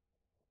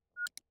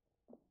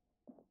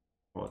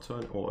 I'll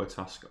turn auto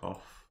task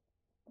off.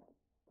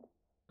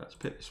 Let's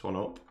pick this one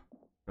up,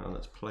 and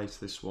let's place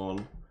this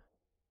one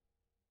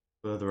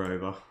further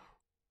over.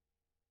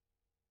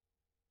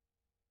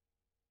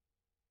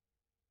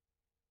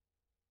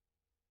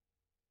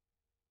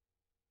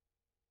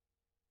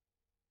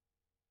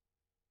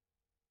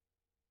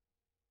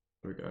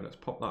 There we go, let's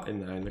pop that in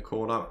there in the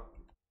corner.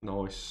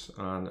 Nice,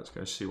 and let's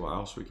go see what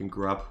else we can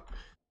grab.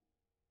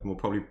 And we'll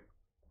probably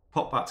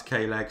pop back to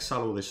K-Leg,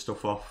 sell all this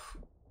stuff off.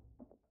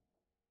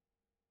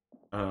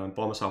 Buy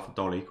myself a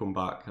dolly, come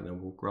back, and then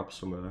we'll grab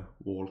some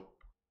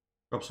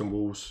grab some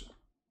walls.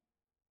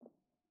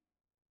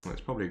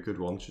 It's probably a good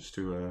one just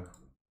to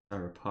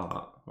tear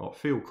apart. Oh,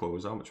 field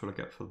coils, how much will I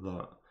get for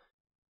that?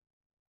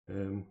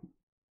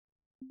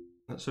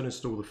 Let's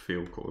uninstall the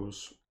field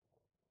coils.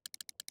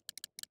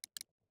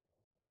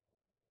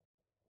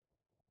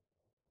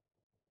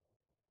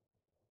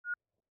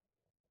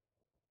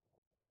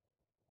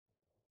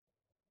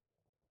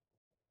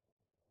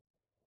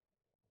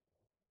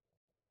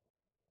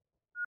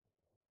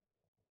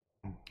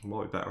 I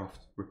might be better off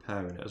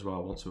repairing it as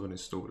well once I've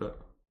uninstalled it.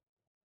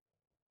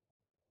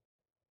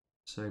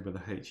 Same with the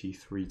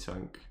HE3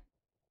 tank.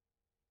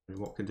 In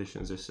what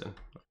condition is this in?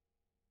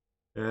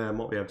 Yeah, I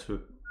might be able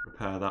to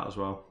repair that as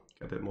well.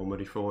 Get a bit more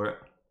money for it.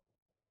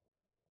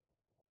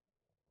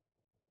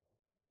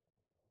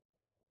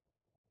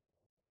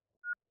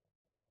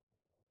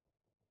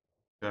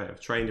 Okay, I've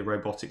trained in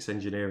robotics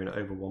engineering at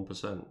over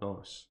 1%.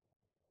 Nice.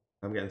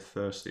 I'm getting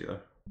thirsty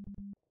though.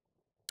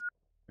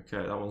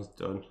 Okay, that one's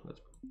done.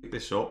 Let's pick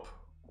this up.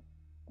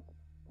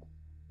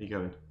 Where you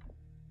going?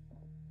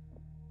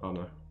 Oh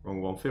no,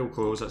 wrong one. Field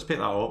coils. Let's pick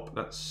that up.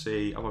 Let's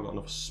see. Have I got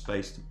enough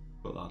space to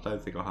put that? I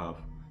don't think I have.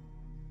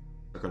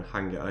 I can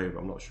hang it over.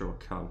 I'm not sure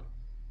I can.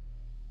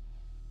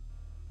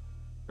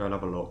 Go and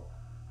have a look.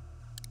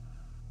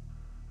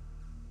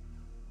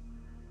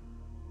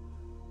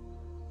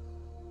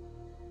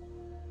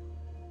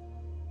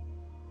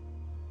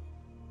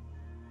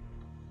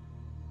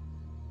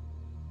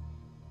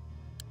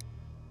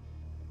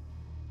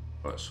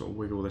 Let's sort of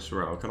wiggle this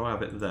around. Can I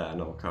have it there?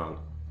 No, I can't.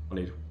 I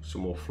need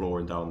some more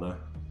flooring down there.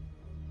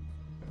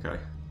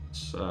 Okay,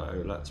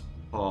 so let's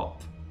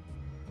pop.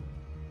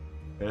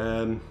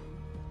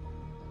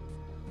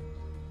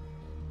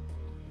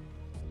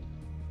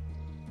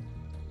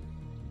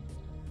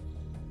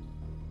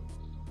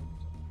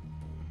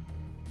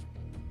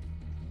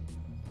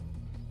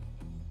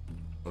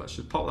 Let's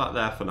just pop that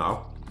there for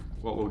now.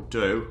 What we'll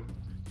do,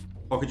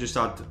 I could just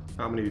add,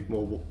 how many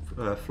more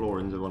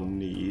flooring do I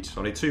need?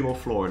 So I need 2 more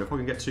flooring. If I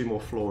can get 2 more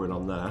flooring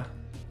on there,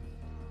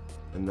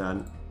 and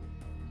then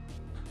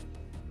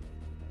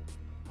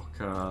I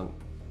can,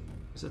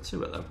 is there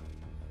 2 of them?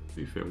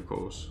 2 field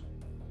coils.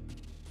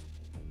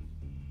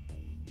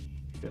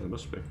 Yeah, there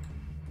must be.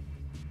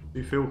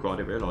 2 field coils, I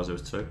didn't realise there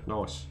was 2.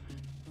 Nice.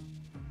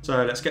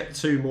 So let's get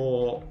 2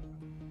 more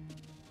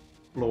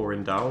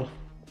flooring down.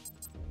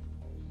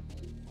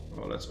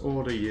 Well, let's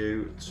order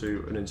you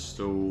to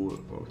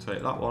uninstall. We'll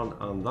take that one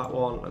and that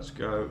one. Let's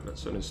go.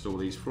 Let's uninstall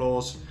these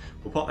floors.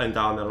 We'll pop them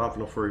down. They'll have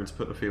enough room to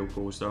put the field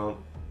cores down.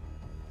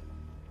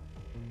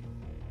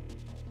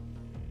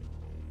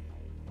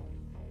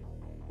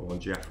 Come on,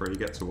 Jeffrey,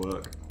 get to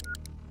work.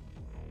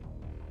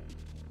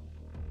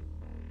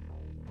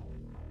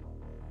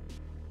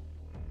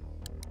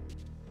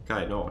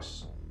 Okay,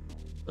 nice.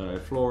 So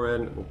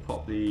flooring, we'll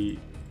pop the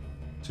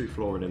 2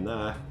 flooring in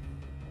there.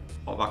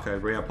 Pop back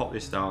over here, pop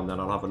this down, then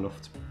I'll have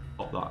enough to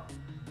pop that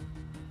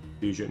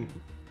fusion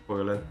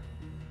coil in.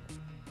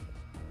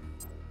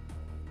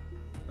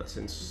 Let's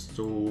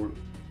install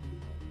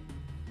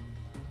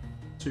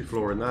 2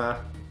 flooring there.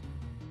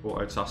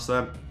 Auto task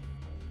them.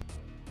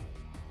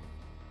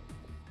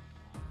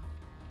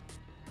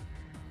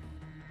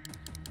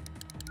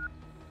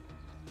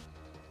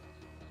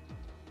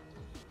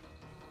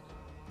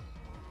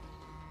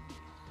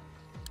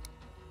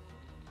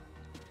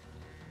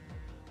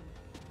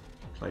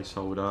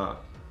 Placeholder.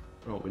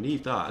 Oh, we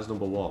need that as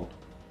number 1.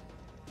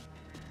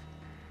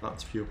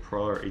 That's for your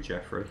priority,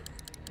 Jeffrey.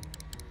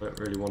 Don't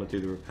really want to do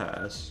the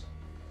repairs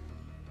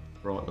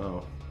right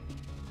now.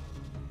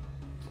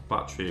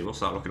 Battery, what's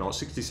that looking like?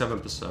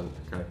 67%.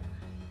 Okay.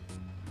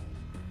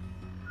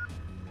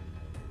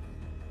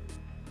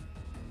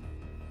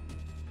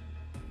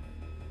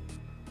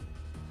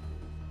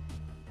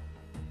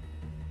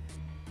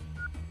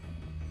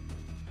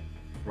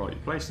 Right, you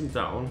place them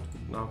down.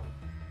 Now,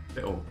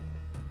 fit on.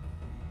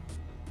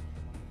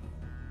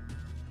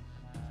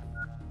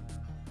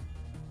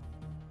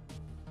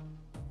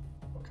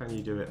 Can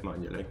you do it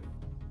manually?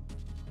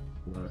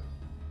 No.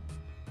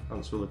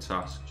 Cancel the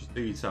task. Just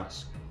do your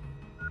task.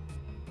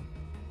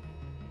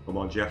 Come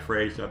on,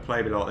 Jeffrey. Don't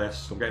play me like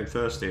this. I'm getting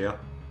thirsty here.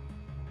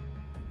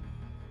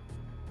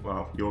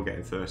 Well, you're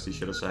getting thirsty,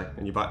 should I say.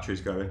 And your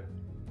battery's going.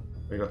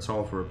 We got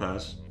time for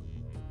repairs.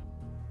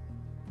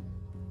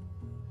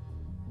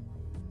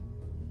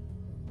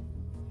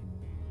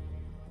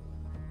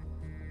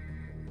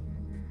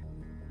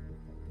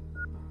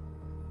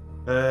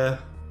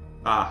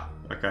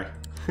 Okay.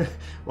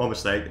 One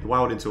mistake. The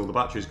welding tool, the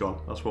battery's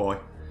gone. That's why.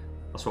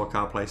 That's why I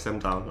can't place them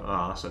down.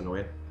 Ah, that's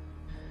annoying.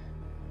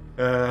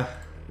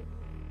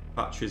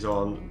 Battery's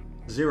on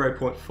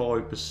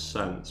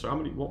 0.5%. So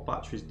what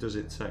batteries does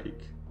it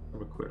take?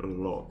 Have a quick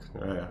look.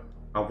 Yeah.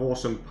 I've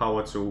awesome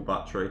power tool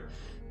battery.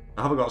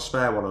 I haven't got a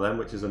spare one of them,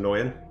 which is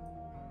annoying.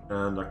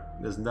 And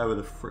there's no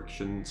other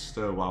friction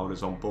stir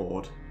welders on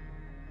board.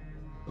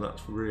 And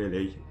that's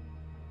really,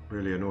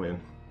 really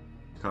annoying.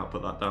 Can't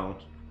put that down.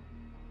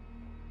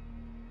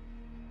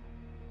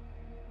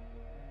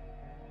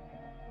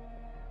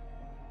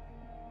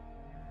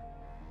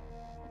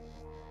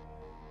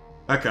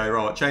 Okay,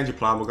 right, change of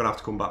plan. We're going to have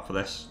to come back for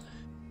this.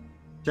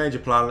 Change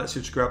of plan. Let's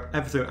just grab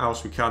everything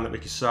else we can that we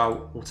can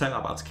sell. We'll take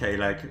that back to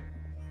K-Leg.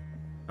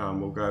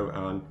 And we'll go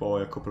and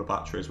buy a couple of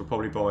batteries. We'll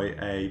probably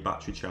buy a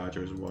battery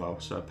charger as well.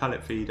 So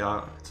pellet feeder,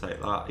 I can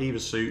take that. Eva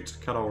suit,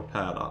 can I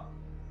repair that?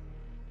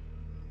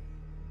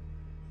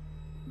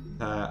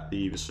 Repair the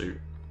Eva suit.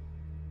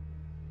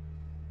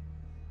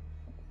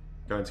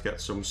 Going to get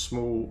some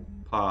small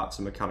parts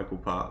and mechanical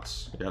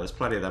parts. Yeah, there's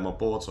plenty of them on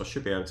board, so I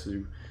should be able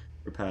to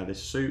repair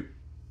this suit.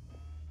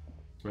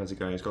 Where's it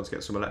going? He's got to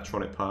get some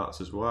electronic parts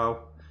as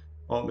well.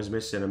 Arm is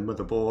missing a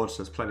motherboard,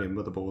 so there's plenty of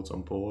motherboards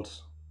on board.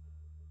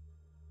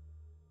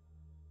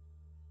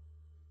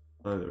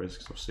 Oh, there is,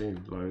 because I've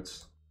seen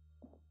loads.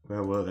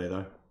 Where were they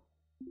though?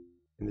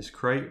 In this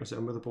crate? Was it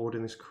a motherboard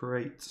in this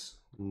crate?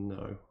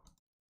 No.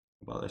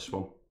 What about this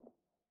one?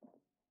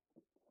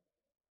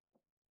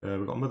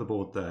 We've got a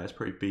motherboard there, it's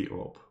pretty beat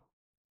up.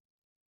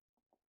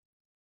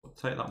 I'll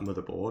take that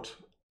motherboard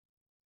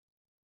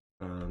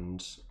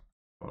and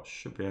I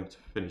should be able to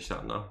finish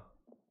that now.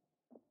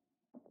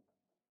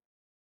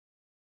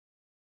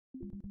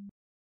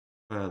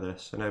 Repair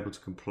this, unable to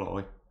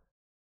comply.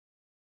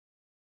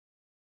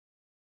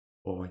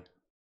 Boy.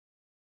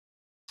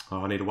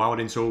 Oh, I need a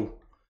welding tool.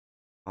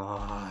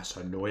 Ah, that's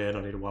so annoying.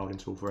 I need a welding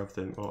tool for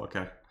everything. Oh,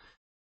 okay.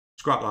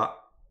 Scrap that.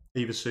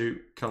 Eva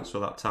suit,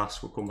 cancel that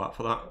task. We'll come back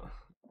for that.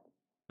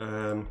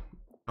 Am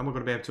I going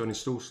to be able to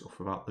uninstall stuff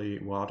without the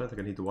welder? I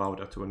think I need the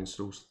welder to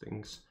uninstall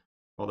things.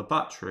 Well, the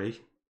battery.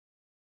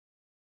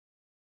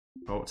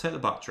 I'll take the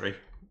battery.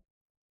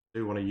 I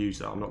do want to use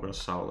that. I'm not going to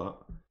sell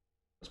that.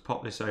 Let's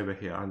pop this over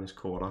here in this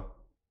corner.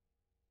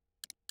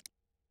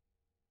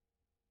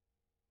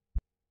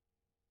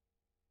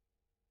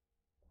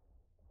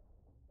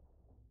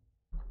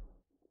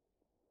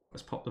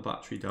 Let's pop the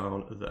battery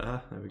down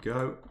there. There we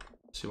go.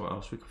 See what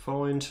else we can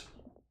find.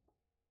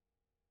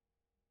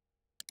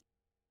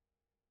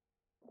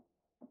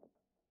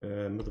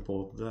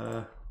 Motherboard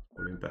there.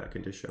 Probably in better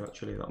condition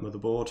actually, that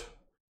motherboard.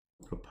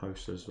 Good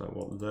posters, don't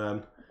want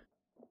them.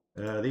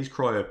 These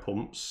cryo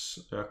pumps,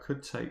 I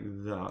could take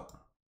that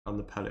and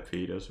the pellet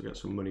feeders. We'll get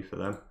some money for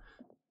them.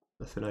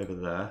 Nothing over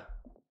there.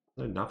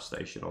 No nav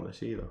station on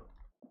this either.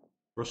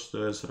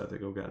 Thrusters, I don't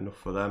think we'll get enough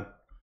for them.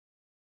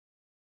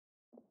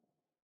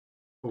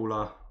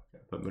 Cooler,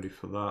 get a bit of money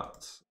for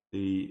that.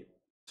 The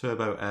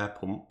turbo air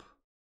pump.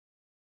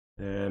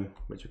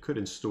 which I could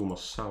install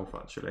myself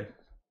actually.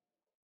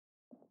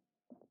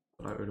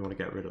 I don't really want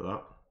to get rid of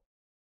that.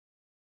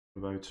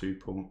 O2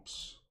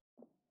 pumps.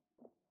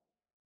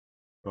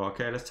 Right,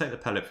 okay, let's take the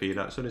pellet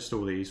feeder. Let's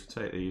uninstall these.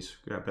 We'll take these.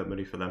 Get a bit of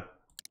money for them.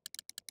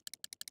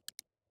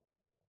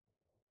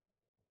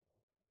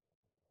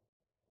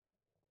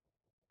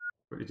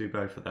 Really do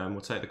both of them.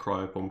 We'll take the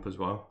cryo pump as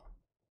well.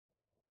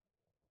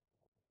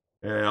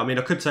 I mean,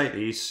 I could take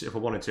these if I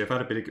wanted to. If I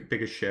had a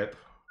bigger ship,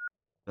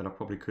 then I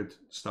probably could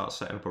start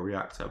setting up a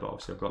reactor, but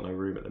obviously I've got no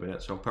room at the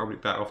minute, so I'm probably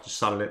better off just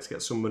selling it to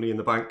get some money in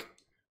the bank.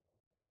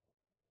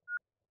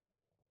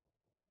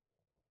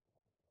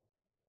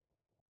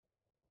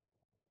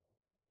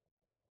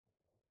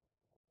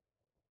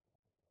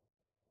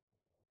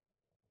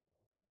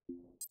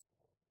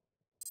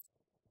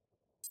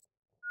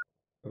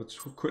 Let's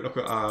quick look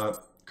at our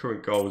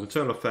current goals.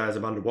 Internal Affairs,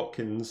 Amanda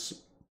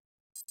Watkins.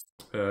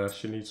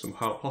 She needs some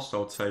help.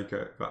 Hostile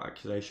taker, got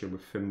accusation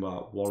with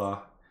Finbar Waller.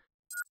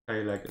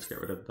 K-leg, let's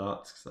get rid of that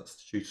because that's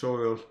the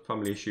tutorial.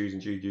 Family issues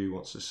and Juju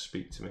wants to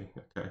speak to me.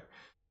 Okay.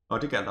 I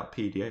did get that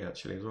PDA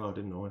actually as well,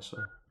 didn't I?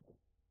 So.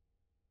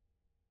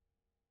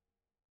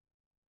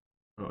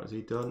 Alright, is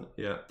he done?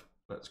 Yep.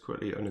 Let's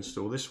quickly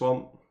uninstall this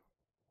one.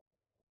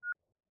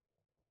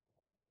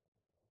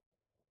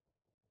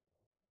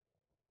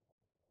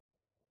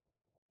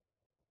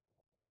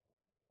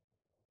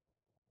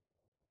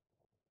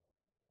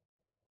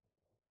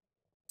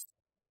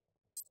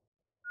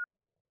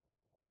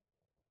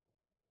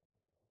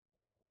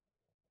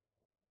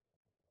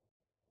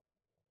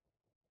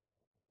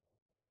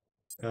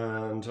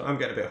 And I'm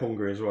getting a bit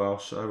hungry as well,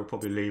 so we'll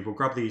probably leave. We'll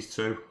grab these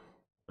two.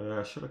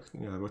 We'll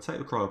take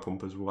the cryo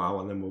pump as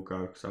well, and then we'll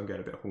go because I'm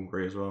getting a bit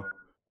hungry as well.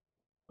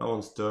 That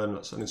one's done.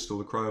 Let's uninstall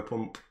the cryo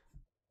pump.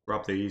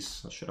 Grab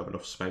these. I should have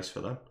enough space for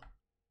them.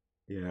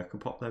 Yeah, I can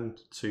pop them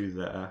to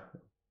there.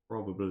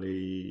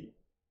 Probably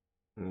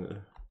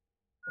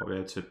I'll be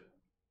able to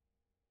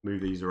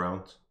move these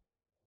around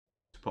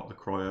to pop the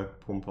cryo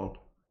pump on.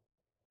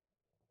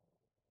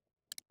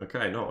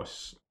 Okay,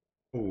 nice.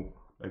 Oh,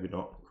 maybe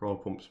not.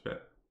 Cryo pump's a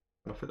bit.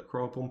 Can I fit the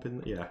cryo pump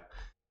in? Yeah.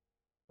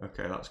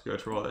 Okay, that's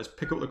good. Right, let's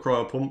pick up the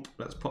cryo pump.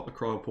 Let's pop the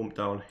cryo pump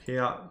down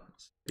here.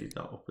 Let's speed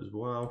that up as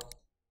well.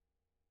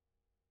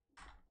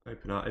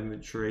 Open our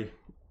inventory.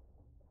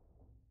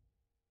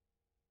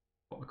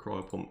 Pop the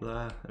cryo pump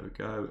there. There we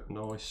go.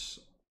 Nice.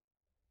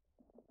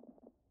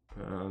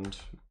 And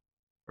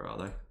where are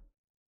they?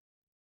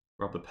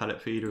 Grab the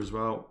pellet feeder as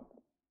well.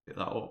 Get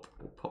that up.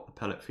 We'll pop the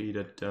pellet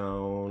feeder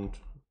down.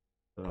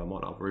 I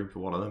might not have room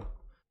for one of them.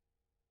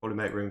 Probably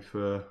make room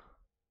for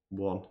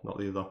one, not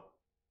the other.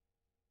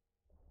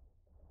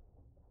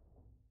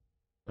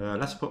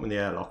 Let's put them in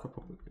the airlock. I'll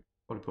probably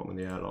put them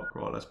in the airlock.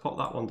 Right, let's pop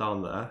that one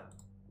down there.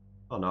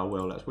 Oh no, I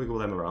will. Let's wiggle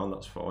them around.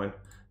 That's fine.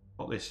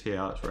 Pop this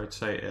here. Let's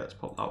rotate it. Let's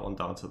pop that one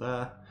down to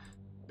there.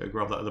 Go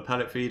grab that other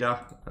pellet feeder,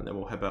 and then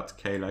we'll head back to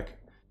K-leg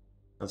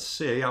and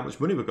see how much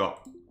money we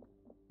got.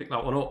 Pick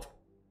that one up.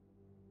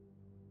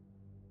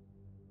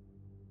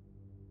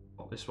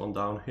 Pop this one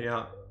down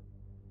here.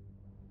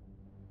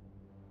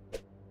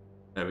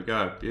 There we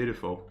go.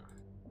 Beautiful.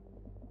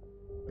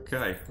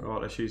 Okay,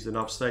 right, let's use the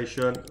nav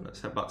station.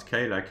 Let's head back to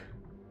K-leg.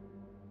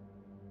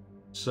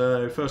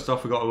 So first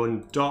off, we've got to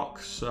undock.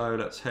 So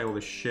let's hail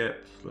the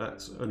ship.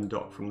 Let's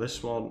undock from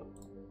this one.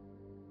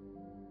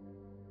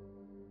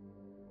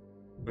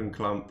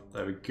 Unclamp.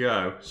 There we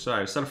go. So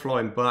instead of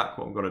flying back,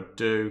 what I'm going to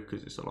do,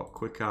 because it's a lot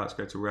quicker, let's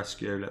go to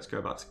rescue. Let's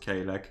go back to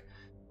K-leg.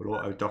 We'll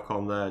auto dock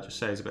on there. Just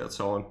saves a bit of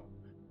time.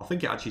 I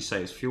think it actually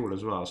saves fuel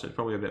as well, so it's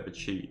probably a bit of a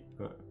cheat.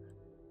 But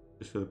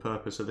just for the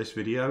purpose of this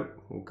video,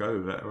 we'll go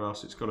with it, or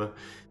else it's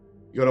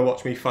you're gonna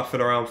watch me faffing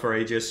around for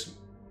ages.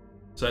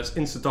 So it's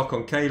insta dock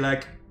on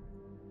K-leg.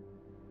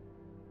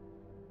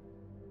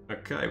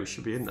 Okay, we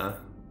should be in there.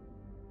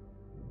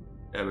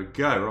 There we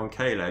go, we're on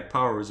K-leg,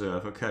 power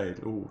reserve. Okay,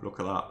 ooh, look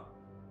at that.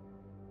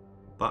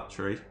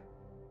 Battery.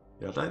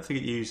 Yeah, I don't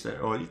think it used it.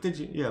 Oh, it did.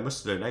 Yeah, it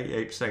must have done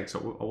 88%.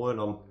 So I weren't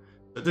on.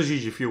 It does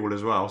use your fuel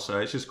as well, so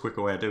it's just a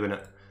quicker way of doing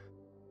it.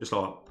 Just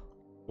like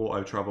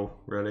auto travel,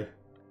 really.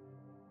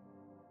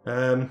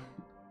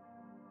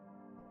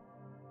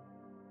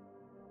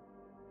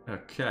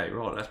 Okay,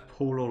 right, let's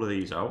pull all of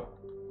these out.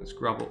 Let's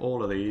grab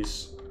all of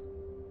these.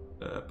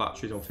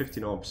 Batteries on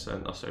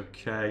 59%, that's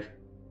okay.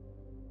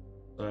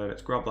 So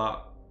let's grab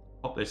that,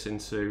 pop this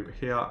into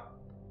here.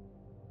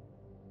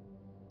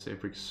 See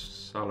if we can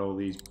sell all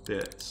these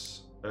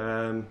bits.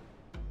 Return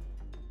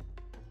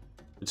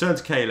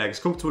to K-leg. As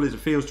comfortable as it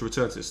feels to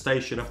return to the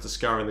station after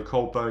scouring the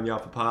cold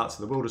boneyard for parts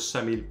in the world of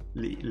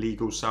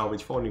semi-legal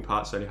salvage, finding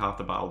parts is only half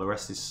the battle, the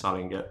rest is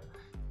selling it.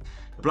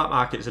 The black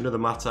market is another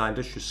matter.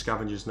 Industrial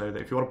scavengers know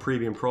that if you want a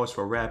premium price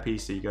for a rare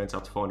PC, you're going to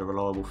have to find a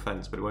reliable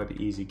fence, but it won't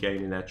be easy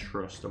gaining their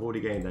trust. I've already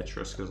gained their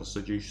trust because I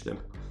seduced them.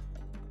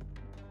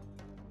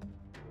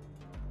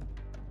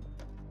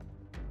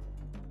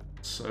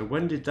 So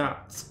when did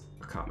that...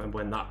 I can't remember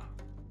when that...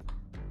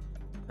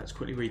 Let's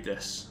quickly read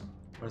this.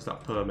 Where's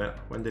that permit?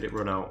 When did it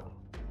run out?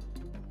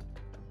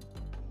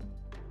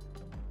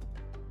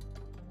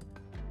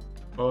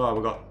 Oh,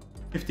 we've got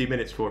 15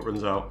 minutes before it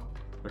runs out.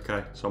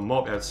 Okay, so I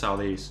might be able to sell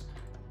these.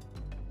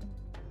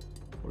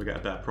 We'll get a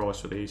better price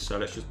for these. So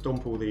let's just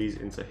dump all these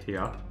into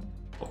here.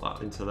 Pop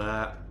that into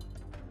there.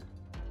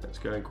 Let's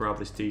go and grab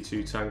this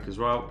D2 tank as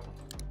well.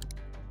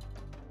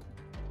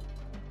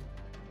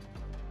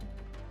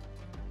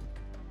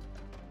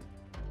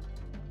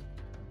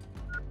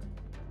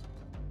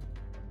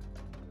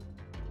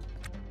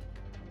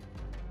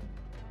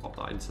 Pop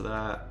that into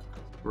there.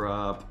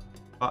 Grab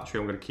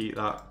battery, I'm going to keep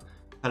that.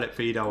 Pellet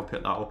feeder, I'll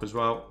pick that up as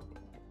well.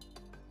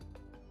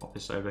 Pop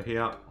this over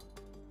here.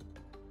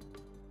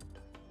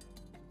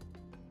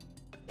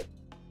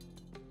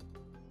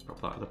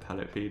 Drop that in the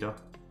pellet feeder.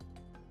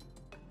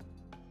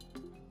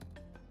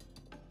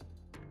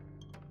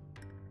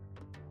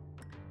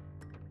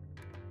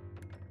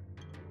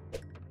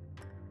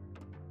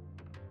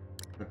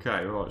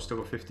 Okay, right, we've still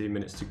got 15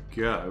 minutes to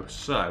go.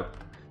 So,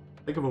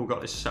 I think I've all got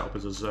this set up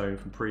as a zone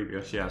from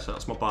previous. Yeah, so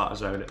that's my barter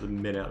zone at the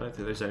minute. I don't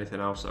think there's anything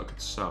else that I could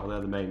sell.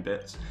 They're the main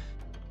bits.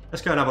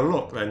 Let's go and have a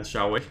look then,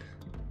 shall we?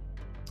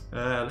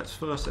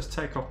 Let's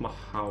take off my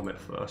helmet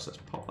first. Let's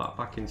pop that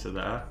back into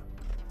there.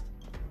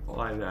 Put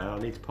that in there. I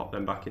need to pop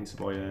them back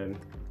into my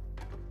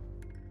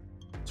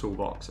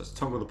toolbox. Let's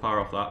toggle the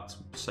power off that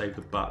to save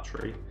the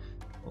battery.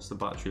 What's the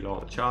battery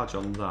like? The charge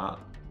on that.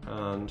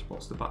 And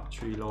what's the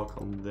battery like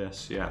on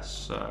this? Yes,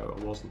 so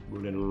I wasn't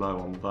running low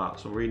on that,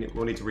 so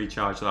we'll need to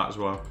recharge that as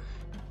well.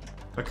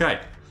 Okay,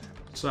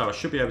 so I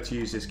should be able to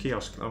use this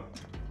kiosk now.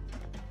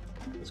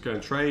 Let's go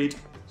and trade.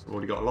 So I've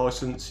already got a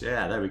license.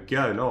 Yeah, there we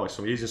go. Nice.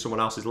 I'm using someone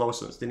else's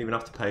license. Didn't even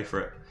have to pay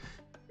for it.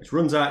 Which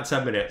runs out in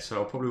 10 minutes,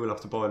 so I probably will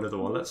have to buy another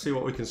one. Let's see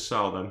what we can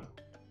sell then.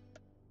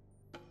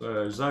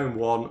 So zone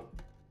 1.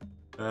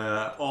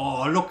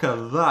 Oh, look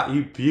at that,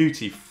 you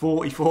beauty.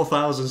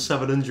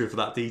 44,700 for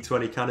that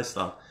D20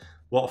 canister.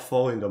 What a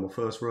find on my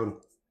first run.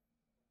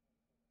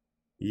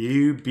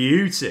 You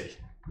beauty.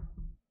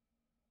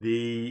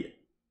 The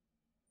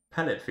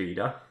pellet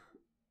feeder.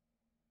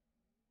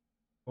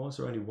 Why is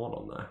there only one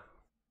on there?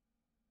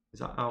 Is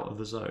that out of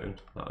the zone?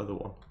 That other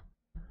one?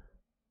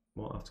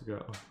 Might have to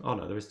go. Oh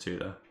no, there is 2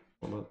 there.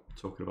 What am I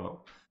talking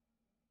about?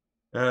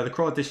 The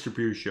crowd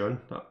distribution,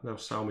 they'll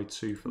sell me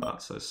 2 for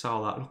that, so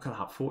sell that. Look at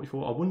that,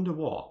 44. I wonder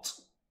what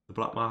the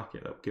black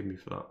market they'll give me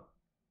for that.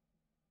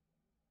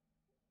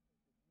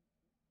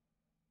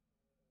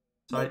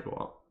 Tell you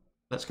what,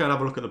 let's go and have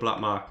a look at the black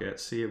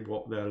market, see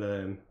what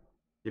they'll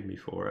give me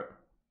for it.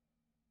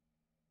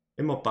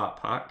 In my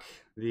backpack,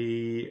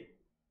 the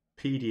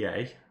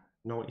PDA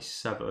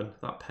 97,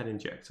 that pen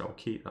injector, I'll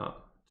keep that.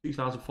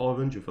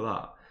 2,500 for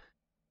that.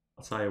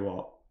 I'll tell you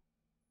what.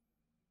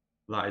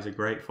 That is a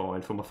great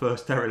find for my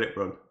first derelict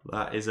run.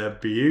 That is a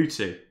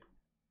beauty.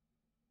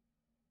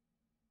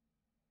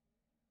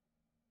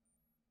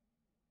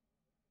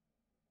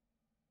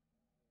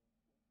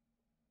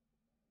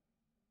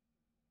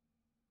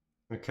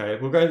 Okay,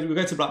 we'll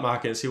go to black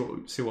market and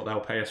see what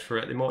they'll pay us for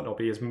it. They might not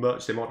be as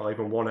much. They might not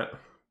even want it,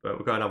 but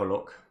we'll go and have a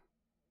look.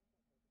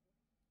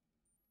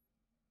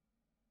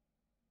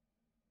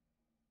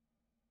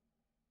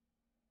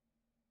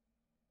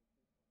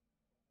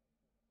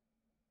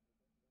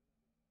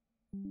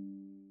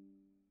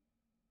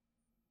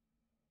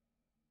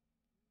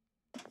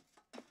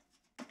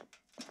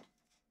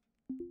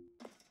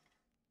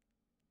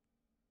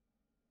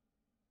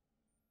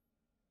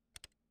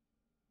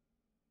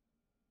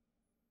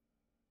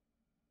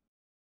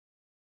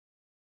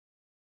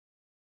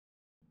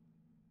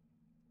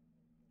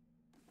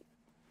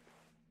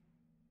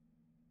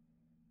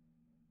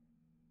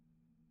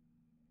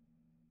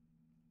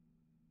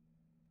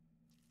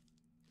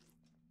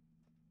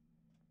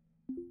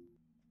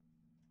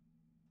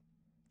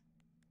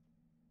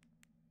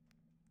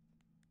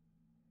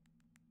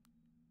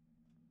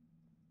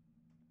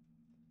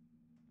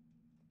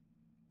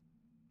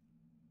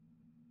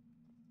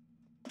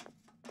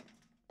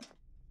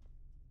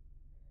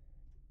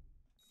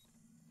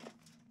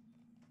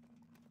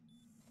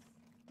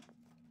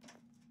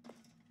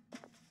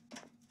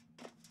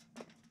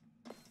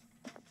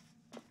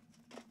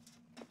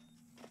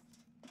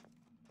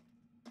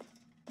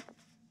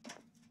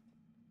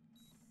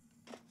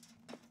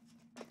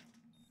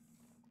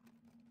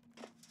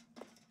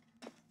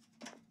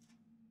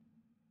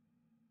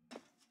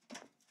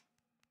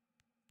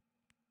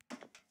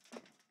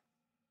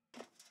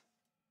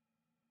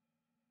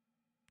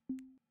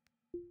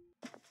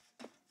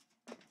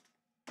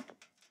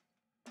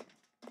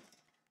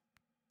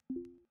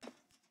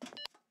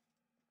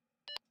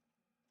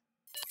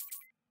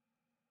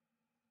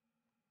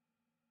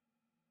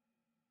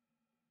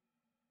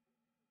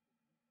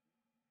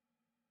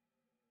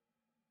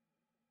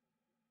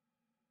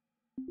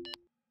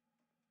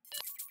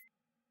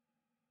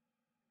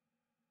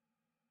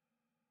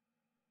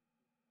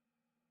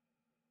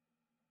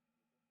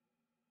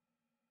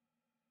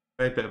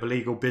 A bit of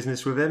illegal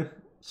business with him,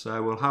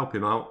 so we'll help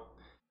him out.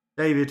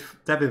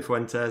 Devin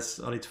Fuentes,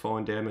 I need to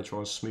find him and try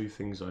and smooth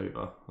things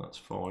over. That's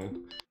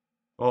fine.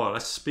 Oh,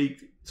 let's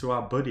speak to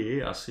our buddy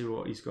here, see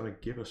what he's going to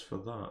give us for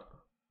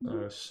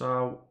that.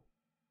 So,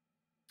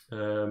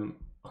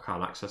 I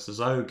can't access the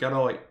zone, can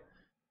I?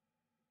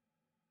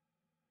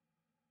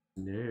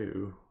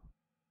 No.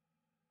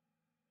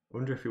 I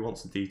wonder if he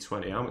wants a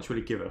D20. How much will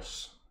he give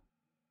us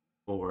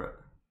for it?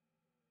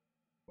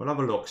 We'll have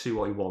a look, see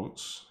what he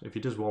wants. If he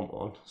does want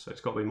one. So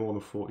it's got to be more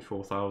than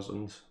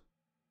 44,000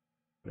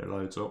 when it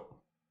loads up.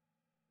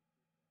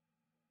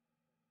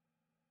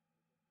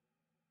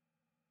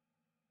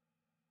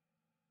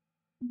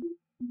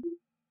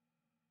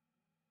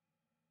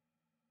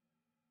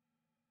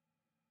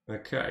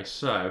 Okay,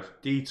 so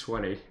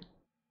D20.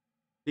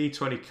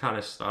 D20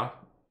 canister.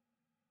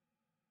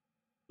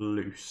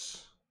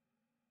 Loose.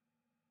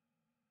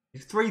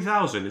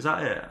 3,000, is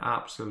that it?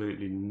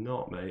 Absolutely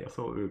not, mate. I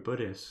thought we were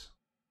buddies.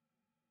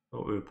 I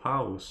thought we were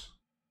pals.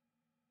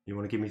 You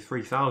want to give me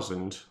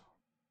 3,000?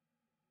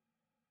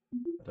 I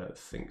don't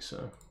think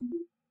so.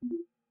 Can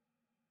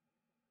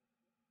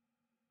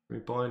we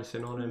buy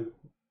anything on him?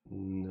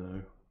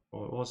 No.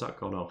 Why's that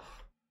gone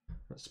off?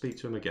 Let's speak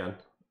to him again.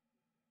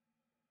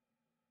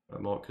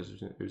 Mark, because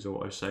it was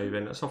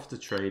auto-saving. Let's off the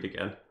trade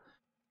again.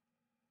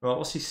 Right,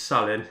 what's he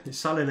selling? He's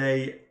selling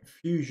a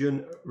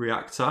fusion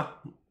reactor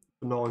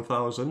for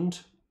 9,000.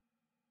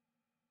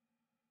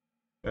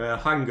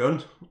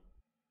 Handgun,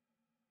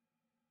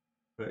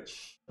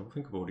 which I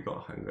think I've already got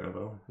a handgun, have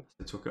I?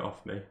 They took it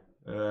off me.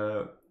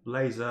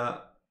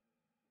 Laser,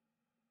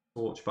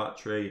 torch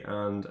battery,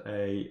 and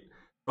a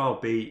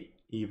 12B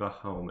EVA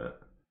helmet.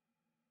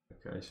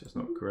 Okay, so it's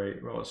not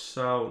great. Right,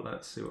 so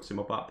let's see what's in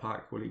my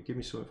backpack. Will he give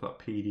me something for that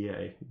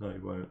PDA? No, he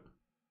won't.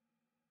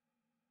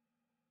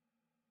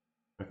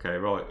 Okay,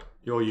 right,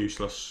 you're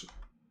useless.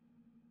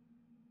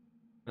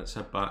 Let's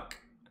head back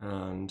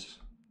and...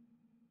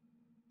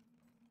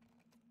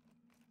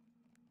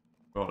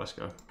 Right, let's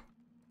go.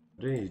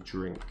 I do need a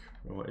drink.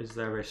 Right, is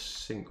there a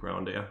sink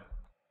around here?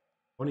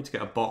 I need to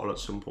get a bottle at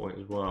some point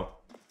as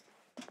well.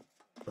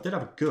 I did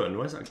have a gun.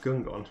 Where's that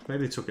gun gone?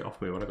 Maybe they took it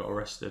off me when I got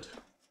arrested.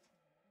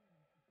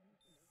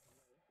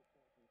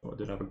 Oh, I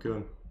did have a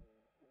gun.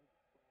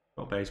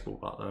 Got a baseball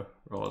bat though.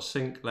 Right,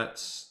 sink.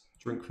 Let's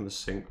drink from the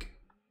sink.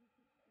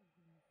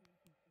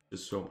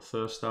 Just sort my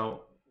thirst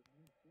out.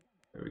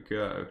 There we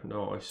go.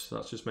 Nice.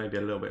 That's just made me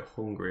a little bit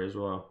hungry as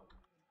well.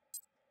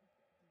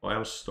 I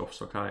am stuffed,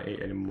 so I can't eat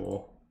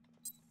anymore.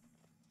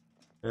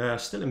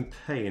 Still in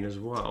pain as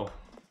well.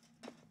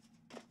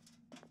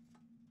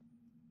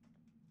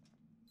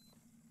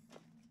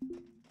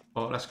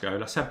 Oh, let's go.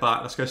 Let's head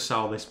back. Let's go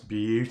sell this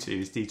beauty,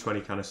 this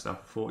D20 canister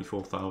for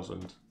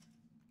 44,000.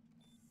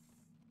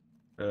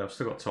 I've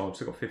still got time.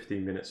 Still got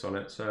 15 minutes on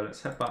it. So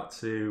let's head back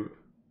to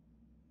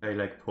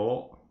derelict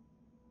port.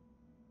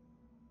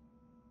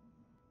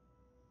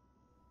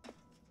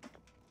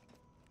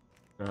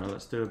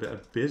 Let's do a bit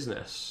of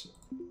business.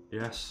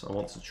 Yes, I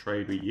want to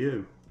trade with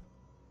you.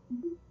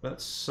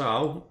 Let's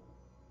sell.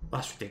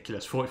 That's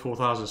ridiculous.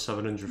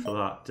 44,700 for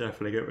that.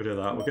 Definitely get rid of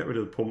that. We'll get rid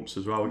of the pumps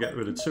as well. We'll get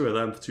rid of 2 of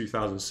them for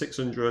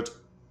 2,600.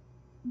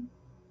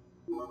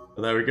 And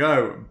there we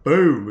go.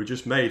 Boom. We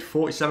just made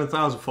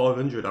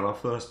 47,500 on our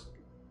first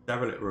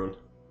derelict run.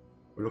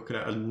 We're looking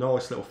at a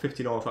nice little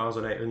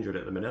 59,800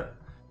 at the minute.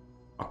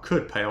 I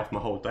could pay off my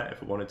whole debt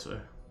if I wanted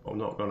to, but I'm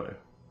not going to.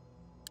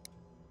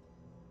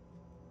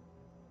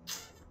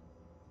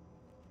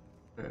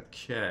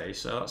 Okay,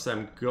 so that's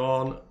them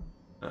gone.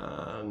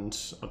 And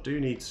I do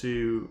need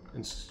to...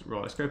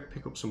 Right, let's go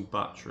pick up some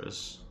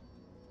batteries.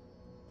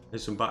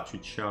 There's some battery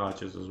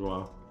chargers as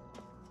well.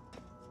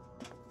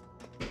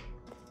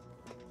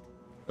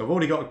 I've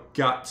already got a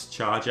GAT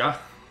charger,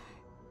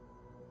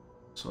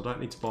 so I don't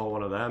need to buy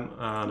one of them.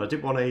 And I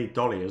did want a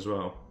dolly as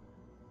well.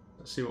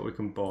 Let's see what we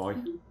can buy.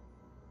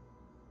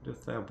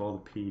 If they'll buy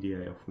the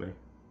PDA off me.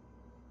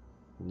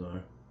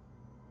 No.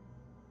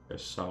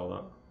 Let's sell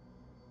that.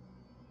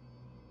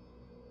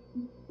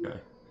 Okay.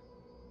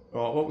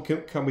 Right,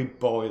 what can we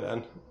buy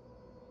then?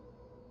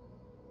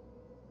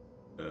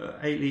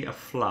 8-litre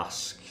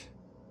flask.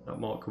 That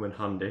might come in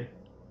handy.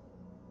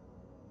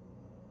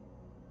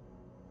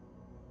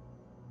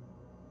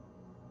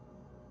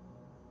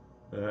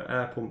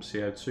 Air pump,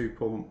 CO2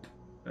 pump.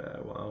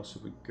 What else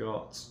have we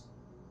got?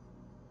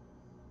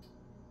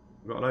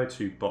 We've got an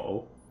O2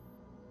 bottle.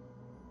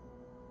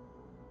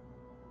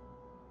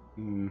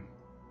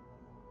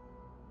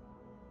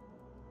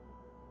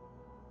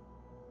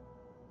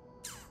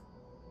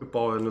 Could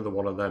buy another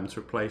one of them to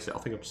replace it. I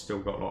think I've still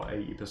got like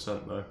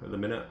 80% though at the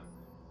minute.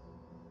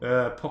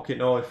 Pocket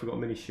knife, we've got a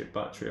mini ship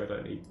battery, I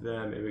don't need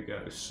them. Here we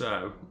go.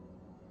 So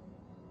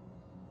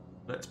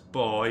let's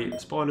buy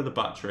another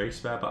battery,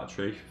 spare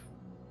battery.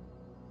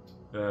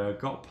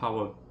 Got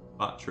power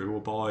battery,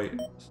 we'll buy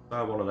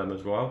spare one of them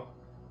as well.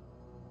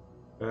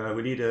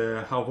 We need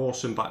a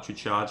Halvorsen battery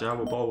charger,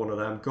 we'll buy one of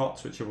them.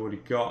 GOTS, which I've already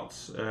got.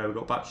 We've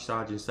got battery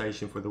charging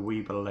station for the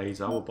Weber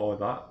laser, we'll buy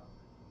that.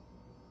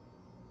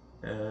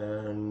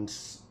 And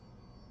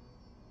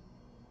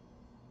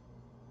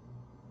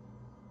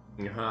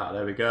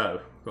there we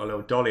go. Got a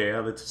little dolly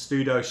here. The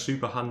Testudo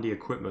super handy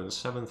equipment,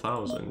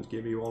 7,000.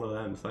 Give me one of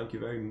them. Thank you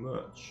very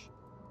much.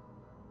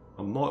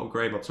 I might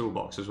upgrade my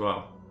toolbox as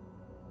well.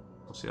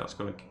 Obviously, that's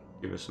going to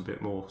give us a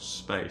bit more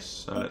space.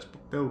 So let's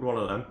build one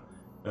of them,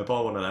 buy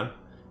one of them.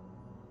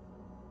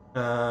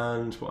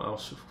 And what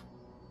else?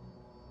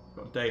 We've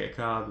got a data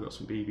card, we've got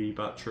some BB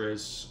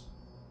batteries.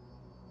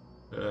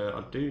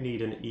 I do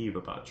need an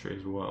EVA battery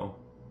as well.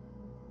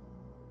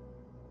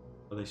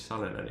 Are they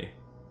selling any?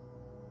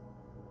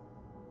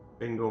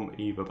 Bingham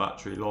EVA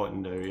battery, light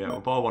and new. Yeah, we'll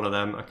buy one of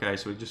them. Okay,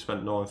 so we just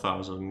spent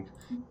 9,000.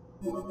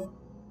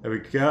 There we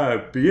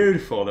go,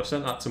 beautiful. They've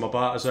sent that to my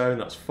barter zone,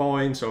 that's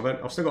fine. So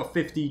I've still got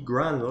 50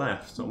 grand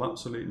left. I'm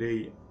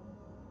absolutely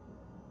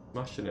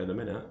smashing it in a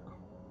minute,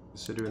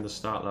 considering the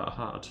start that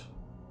I had.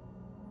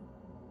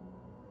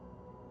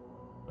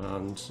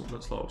 And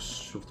let's like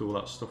shove all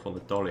that stuff on the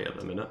dolly at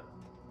the minute.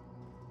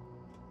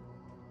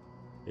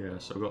 Yeah,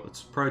 so I've got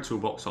the Pro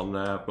Toolbox on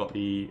there, I've got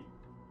the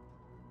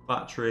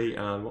battery,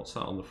 and what's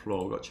that on the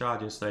floor? We've got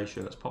charging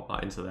station, let's pop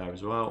that into there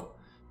as well.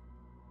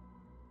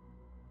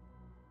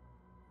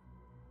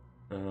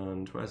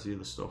 And where's the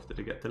other stuff? Did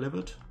it get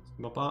delivered to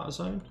my barter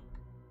zone?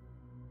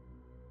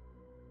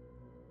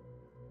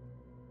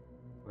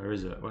 Where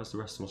is it? Where's the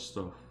rest of my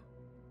stuff?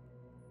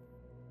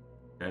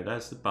 Okay,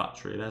 there's the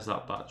battery, there's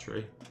that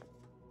battery.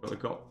 We've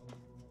got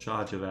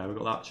charger there, we've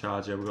got that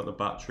charger, we've got the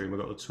battery, and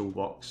we've got the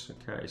toolbox.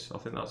 Okay, so I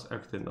think that's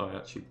everything that I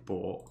actually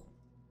bought.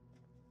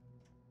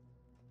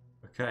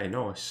 Okay,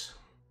 nice.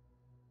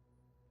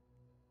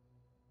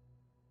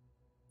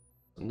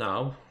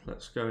 Now,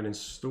 let's go and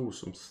install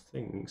some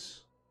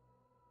things.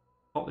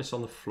 Pop this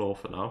on the floor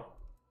for now.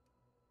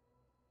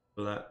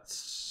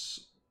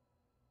 Let's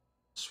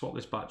swap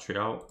this battery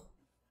out.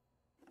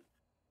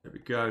 There we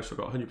go, so I've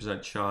got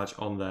 100% charge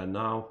on there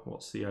now.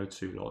 What's the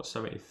O2 like?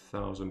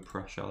 70,000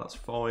 pressure, that's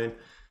fine.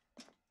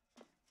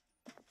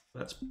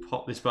 Let's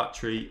pop this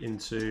battery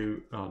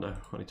into... Oh no,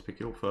 I need to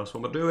pick it up first.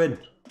 What am I doing?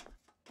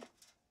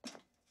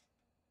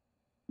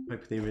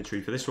 Open the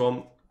inventory for this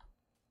one.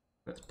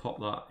 Let's pop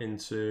that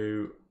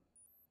into...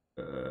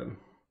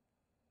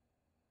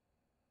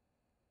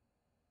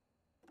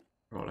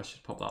 Right, let's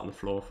just pop that on the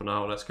floor for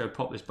now. Let's go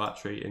pop this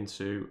battery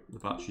into the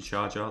battery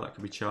charger. That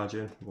could be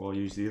charging while I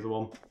use the other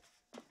one.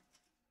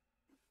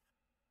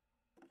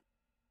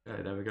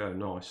 Okay, there we go,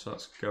 nice.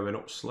 That's going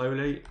up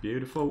slowly,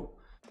 beautiful.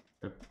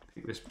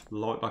 Pick this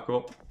light back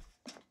up.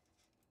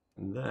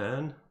 And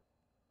then,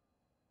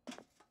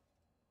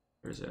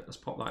 where is it? Let's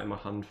pop that in my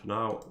hand for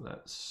now.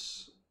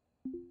 Let's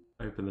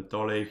open the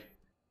dolly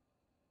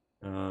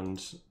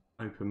and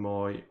open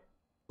my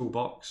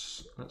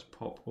toolbox. Let's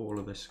pop all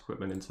of this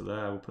equipment into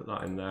there. We'll put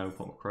that in there. We'll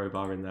put my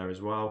crowbar in there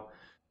as well.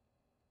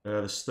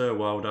 The stir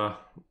welder.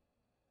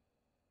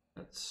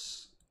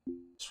 Let's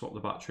swap the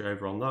battery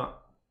over on that.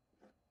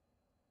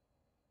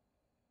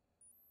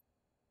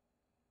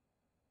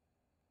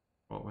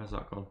 Oh, where's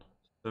that gone?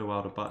 Stir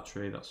welder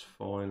battery, that's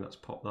fine. Let's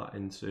pop that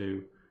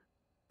into...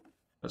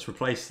 Let's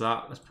replace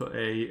that. Let's put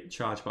a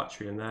charge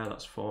battery in there.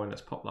 That's fine.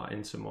 Let's pop that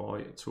into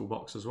my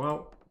toolbox as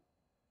well.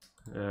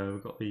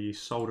 We've got the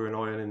soldering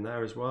iron in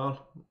there as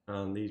well.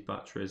 And these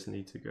batteries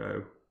need to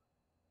go...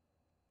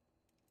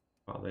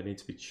 Well, they need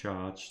to be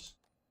charged.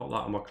 Pop that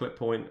on my clip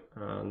point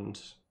and...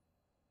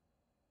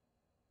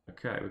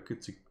 Okay, we're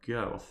good to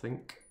go, I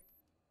think.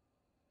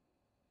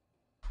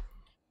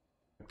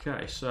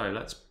 Okay, so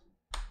let's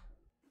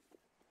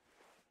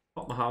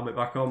pop my helmet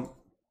back on.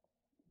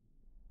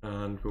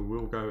 And we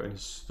will go and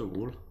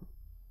install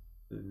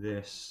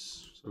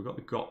this. So we've got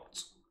the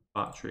GOT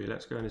battery.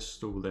 Let's go and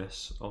install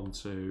this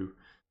onto...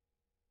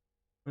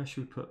 Where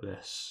should we put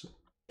this?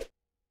 Should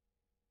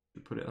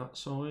we put it that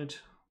side?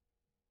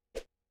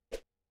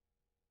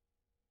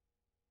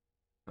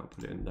 Can't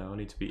put it in there. I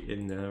need to be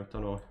in there,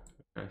 don't I?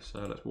 Okay, so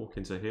let's walk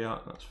into here.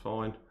 That's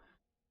fine.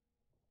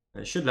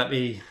 It should let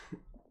me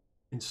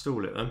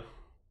install it then.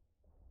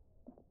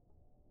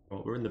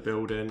 Well, we're in the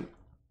building.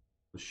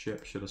 The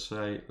ship, should I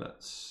say.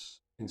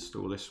 Let's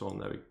install this one.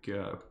 There we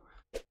go.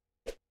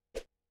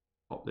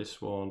 Pop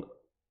this one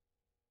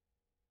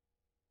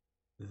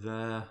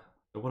there.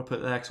 I want to put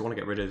it there because I want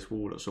to get rid of this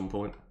wall at some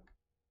point.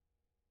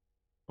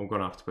 I'm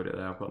going to have to put it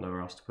there. I've got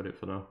nowhere else to put it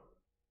for now.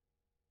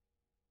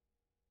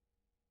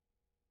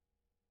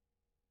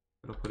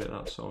 Could I put it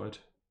that side?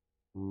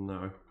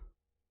 No.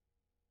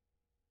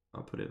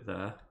 I'll put it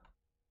there.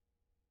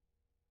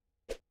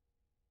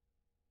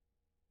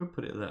 I'll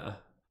put it there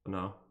for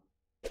now.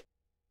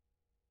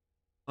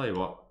 Tell you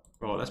what,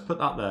 right, let's put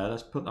that there,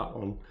 let's put that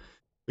one.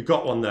 We've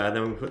got one there,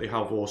 then we'll put the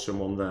How Awesome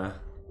one there.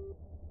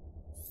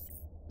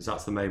 Because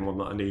that's the main one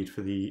that I need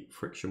for the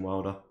friction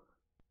welder.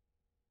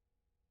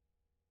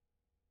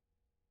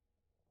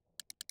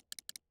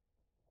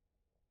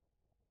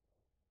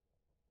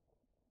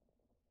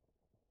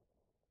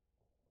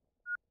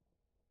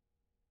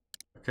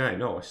 Okay,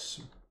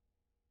 nice.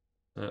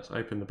 Let's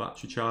open the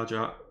battery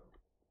charger.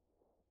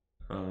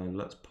 And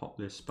let's pop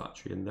this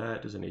battery in there.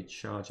 It doesn't need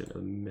charging in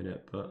a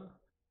minute, but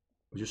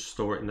we'll just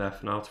store it in there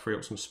for now to free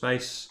up some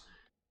space.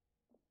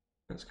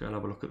 Let's go and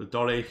have a look at the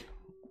dolly.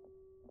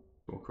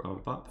 Walk around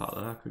the backpack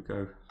there. I could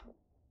go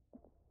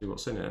see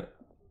what's in it.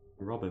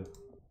 Rob him.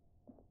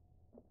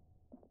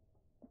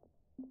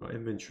 Got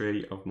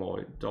inventory of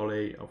my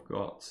dolly. I've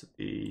got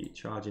the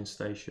charging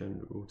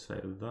station. We'll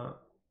take that.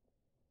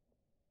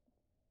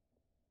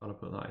 I'll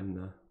put that in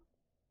there.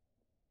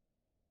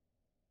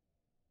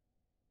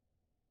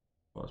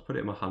 Well, let's put it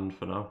in my hand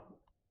for now.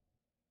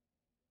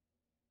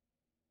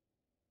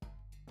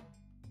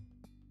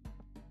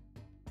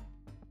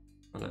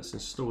 And let's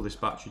install this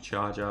battery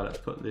charger. Let's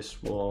put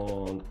this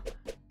one.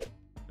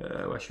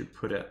 Where should we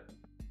put it?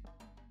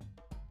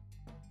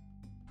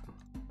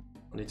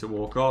 I need to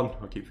walk on.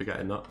 I keep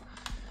forgetting that.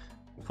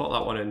 We'll put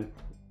that one in,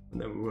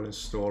 and then we'll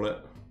install it.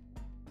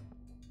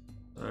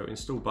 So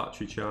install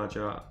battery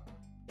charger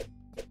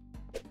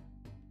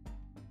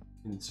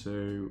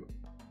into.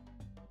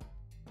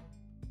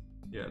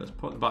 Yeah, let's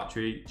put the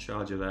battery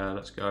charger there.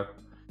 Let's go.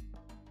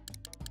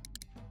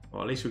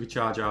 Well, at least we can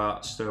charge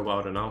our stir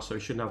welder now, so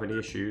we shouldn't have any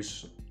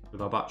issues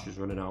with our batteries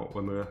running out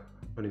when we're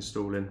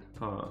uninstalling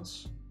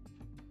parts.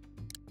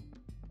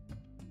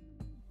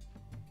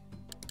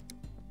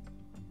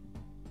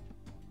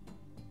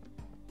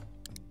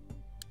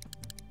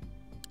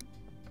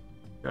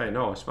 Okay,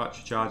 nice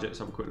battery charger. Let's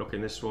have a quick look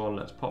in this one.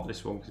 Let's pop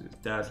this one because it's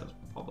dead. Let's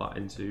pop that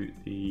into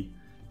the.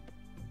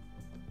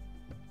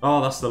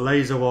 Oh, that's the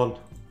laser one.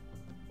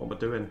 What am I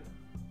doing?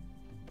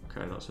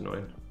 Okay, that's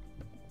annoying.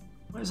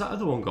 Where's that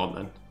other one gone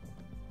then?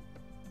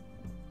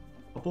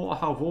 I bought a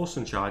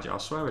Halvorsen charger, I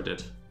swear I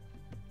did.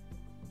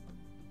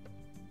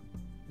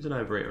 Isn't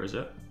over here, is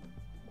it?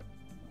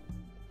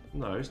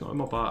 No, it's not in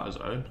my barter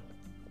zone.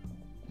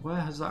 Where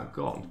has that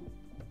gone?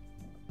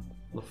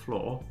 On the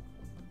floor.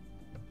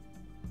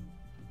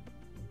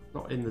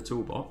 Not in the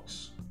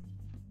toolbox.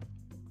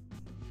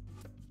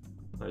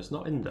 No, it's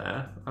not in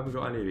there. I haven't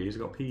got any of these.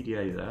 I've got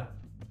PDA there.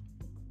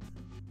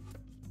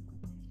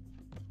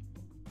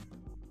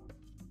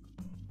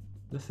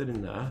 Nothing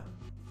in there.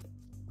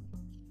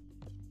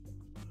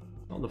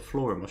 Not on the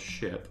floor of my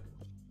ship.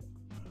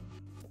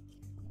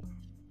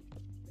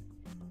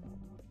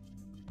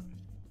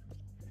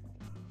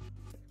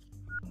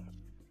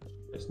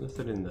 There's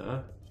nothing in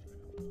there.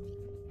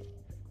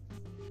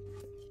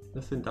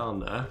 Nothing down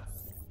there.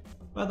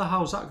 Where the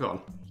hell's that gone?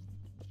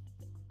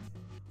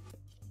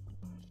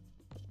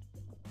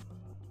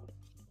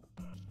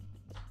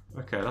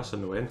 Okay, that's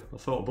annoying. I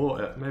thought I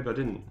bought it. Maybe I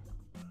didn't.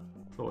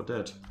 Thought I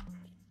did.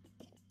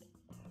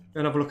 Go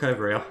and have a look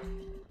over here.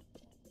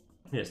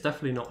 Yeah, it's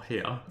definitely not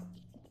here.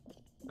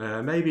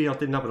 Maybe I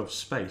didn't have enough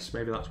space.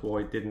 Maybe that's why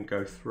it didn't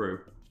go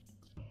through.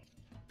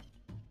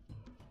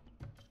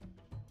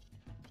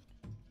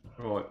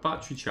 Alright,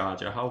 battery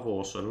charger,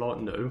 Halvorsen, like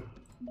new.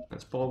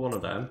 Let's buy one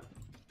of them.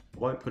 I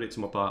won't put it to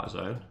my barter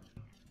zone.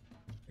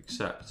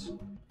 Except,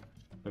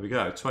 there we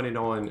go,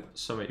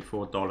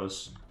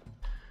 $29.74.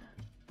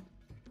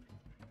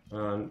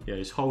 And yeah,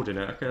 he's holding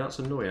it. Okay, that's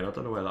annoying. I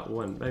don't know where that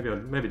went. Maybe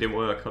it didn't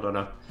work. I don't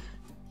know.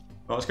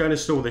 Right, let's go and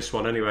install this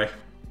one anyway.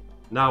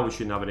 Now we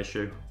shouldn't have an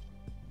issue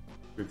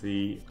with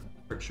the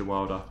friction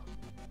welder.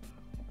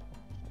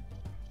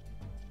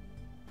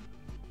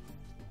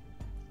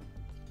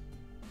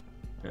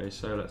 Okay,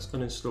 so let's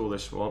uninstall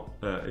this one.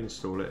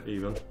 Install it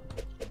even.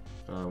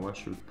 Where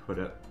should we put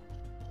it?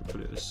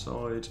 Put it this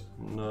side.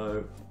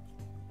 No.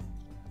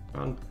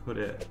 And put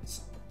it.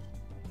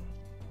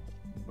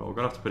 Well, we're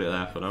gonna have to put it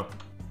there for now.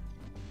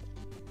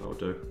 That'll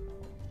do.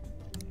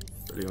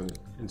 Really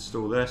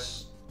install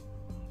this.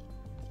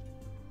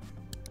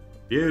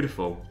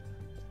 Beautiful.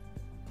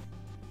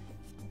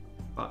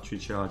 Battery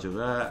charger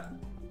there.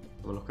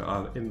 Have a look at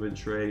our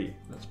inventory.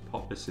 Let's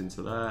pop this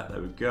into there.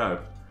 There we go.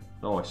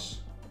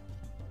 Nice.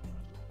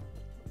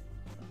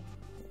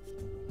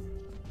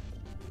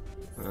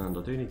 And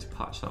I do need to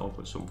patch that up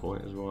at some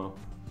point as well.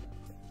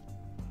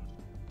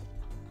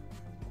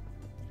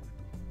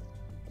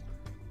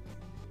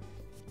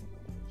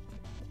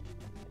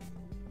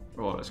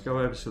 Right, let's go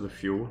over to the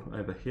fuel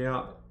over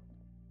here.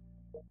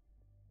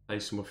 Pay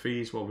some more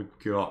fees, what we've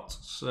got.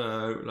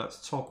 So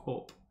let's top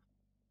up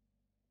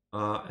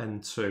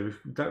N2.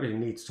 We don't really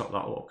need to top that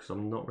up because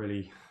I'm not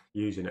really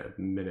using it at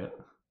the minute.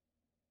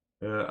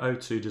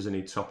 O2 doesn't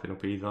need topping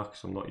up either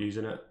because I'm not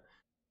using it.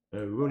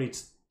 We will need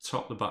to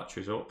top the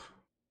batteries up.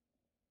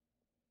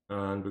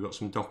 And we've got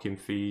some docking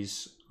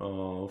fees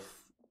of,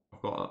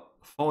 I've got a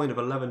fine of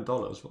 $11.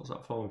 What's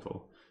that fine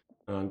for?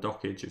 And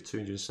dockage of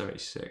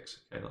 276.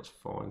 Okay, that's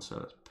fine. So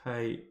let's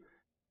pay.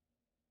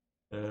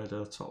 Did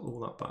I top all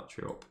that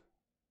battery up?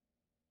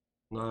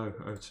 No,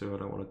 O2, I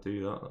don't want to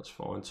do that. That's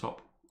fine.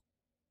 Top.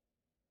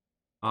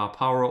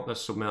 Power up,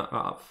 let's submit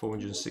that at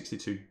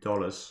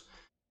 $462.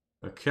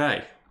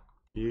 Okay,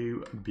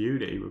 you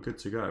beauty, we're good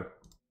to go.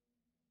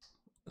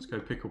 Let's go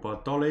pick up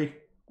our dolly.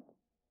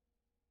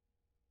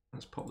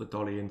 Let's pop the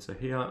dolly into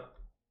here.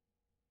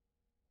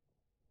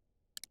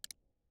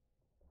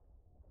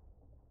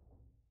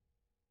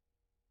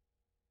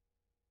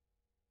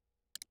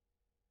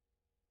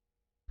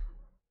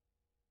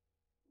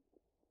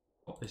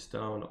 Pop this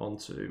down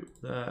onto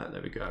there.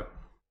 There we go.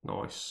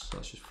 Nice.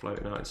 That's just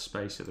floating out in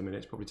space at the minute.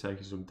 It's probably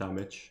taking some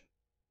damage.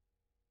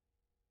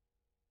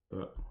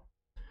 But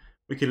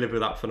we can live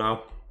with that for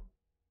now.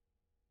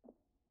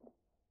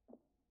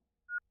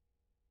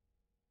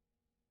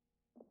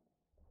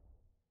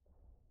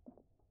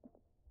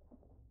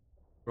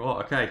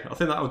 Right, okay. I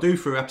think that'll do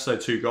for episode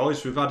 2,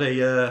 guys. We've had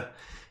a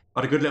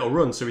good little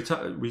run. So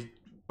we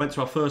went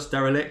to our first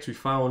derelict. We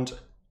found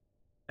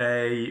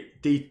a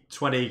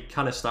D20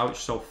 canister which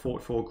sold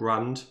 44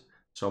 grand.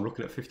 So I'm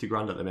looking at 50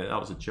 grand at the minute. That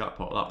was a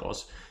jackpot, that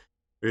was.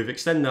 We've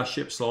extended our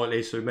ship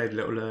slightly, so we've made a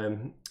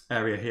little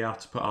area here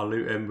to put our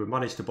loot in. We've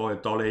managed to buy a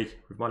dolly.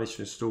 We've managed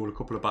to install a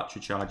couple of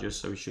battery chargers,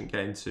 so we shouldn't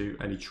get into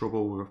any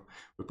trouble.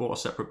 We've bought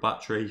a separate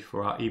battery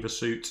for our EVA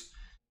suit.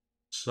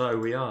 So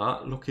we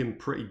are looking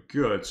pretty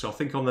good. So I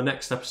think on the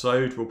next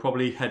episode, we'll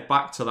probably head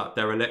back to that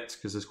derelict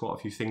because there's quite a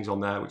few things on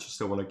there which I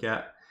still want to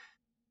get.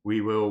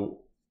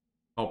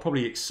 I'll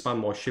probably expand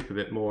my ship a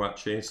bit more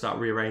actually and start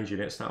rearranging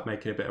it, start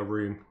making a bit of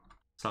room,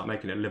 start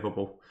making it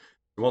livable.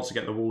 So once I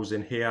get the walls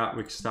in here,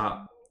 we can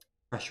start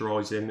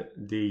pressurizing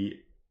the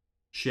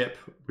ship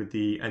with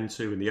the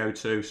N2 and the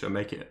O2, so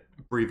make it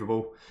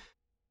breathable.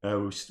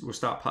 We'll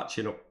start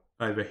patching up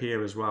over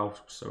here as well,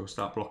 so we'll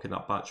start blocking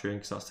that battery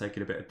because that's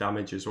taking a bit of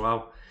damage as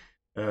well.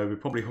 We'll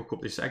probably hook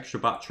up this extra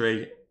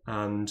battery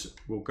and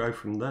we'll go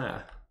from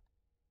there.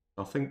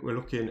 I think we're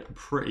looking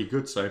pretty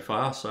good so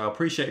far, so I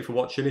appreciate you for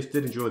watching. If you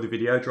did enjoy the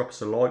video, drop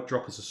us a like,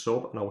 drop us a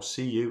sub, and I will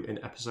see you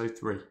in episode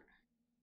 3.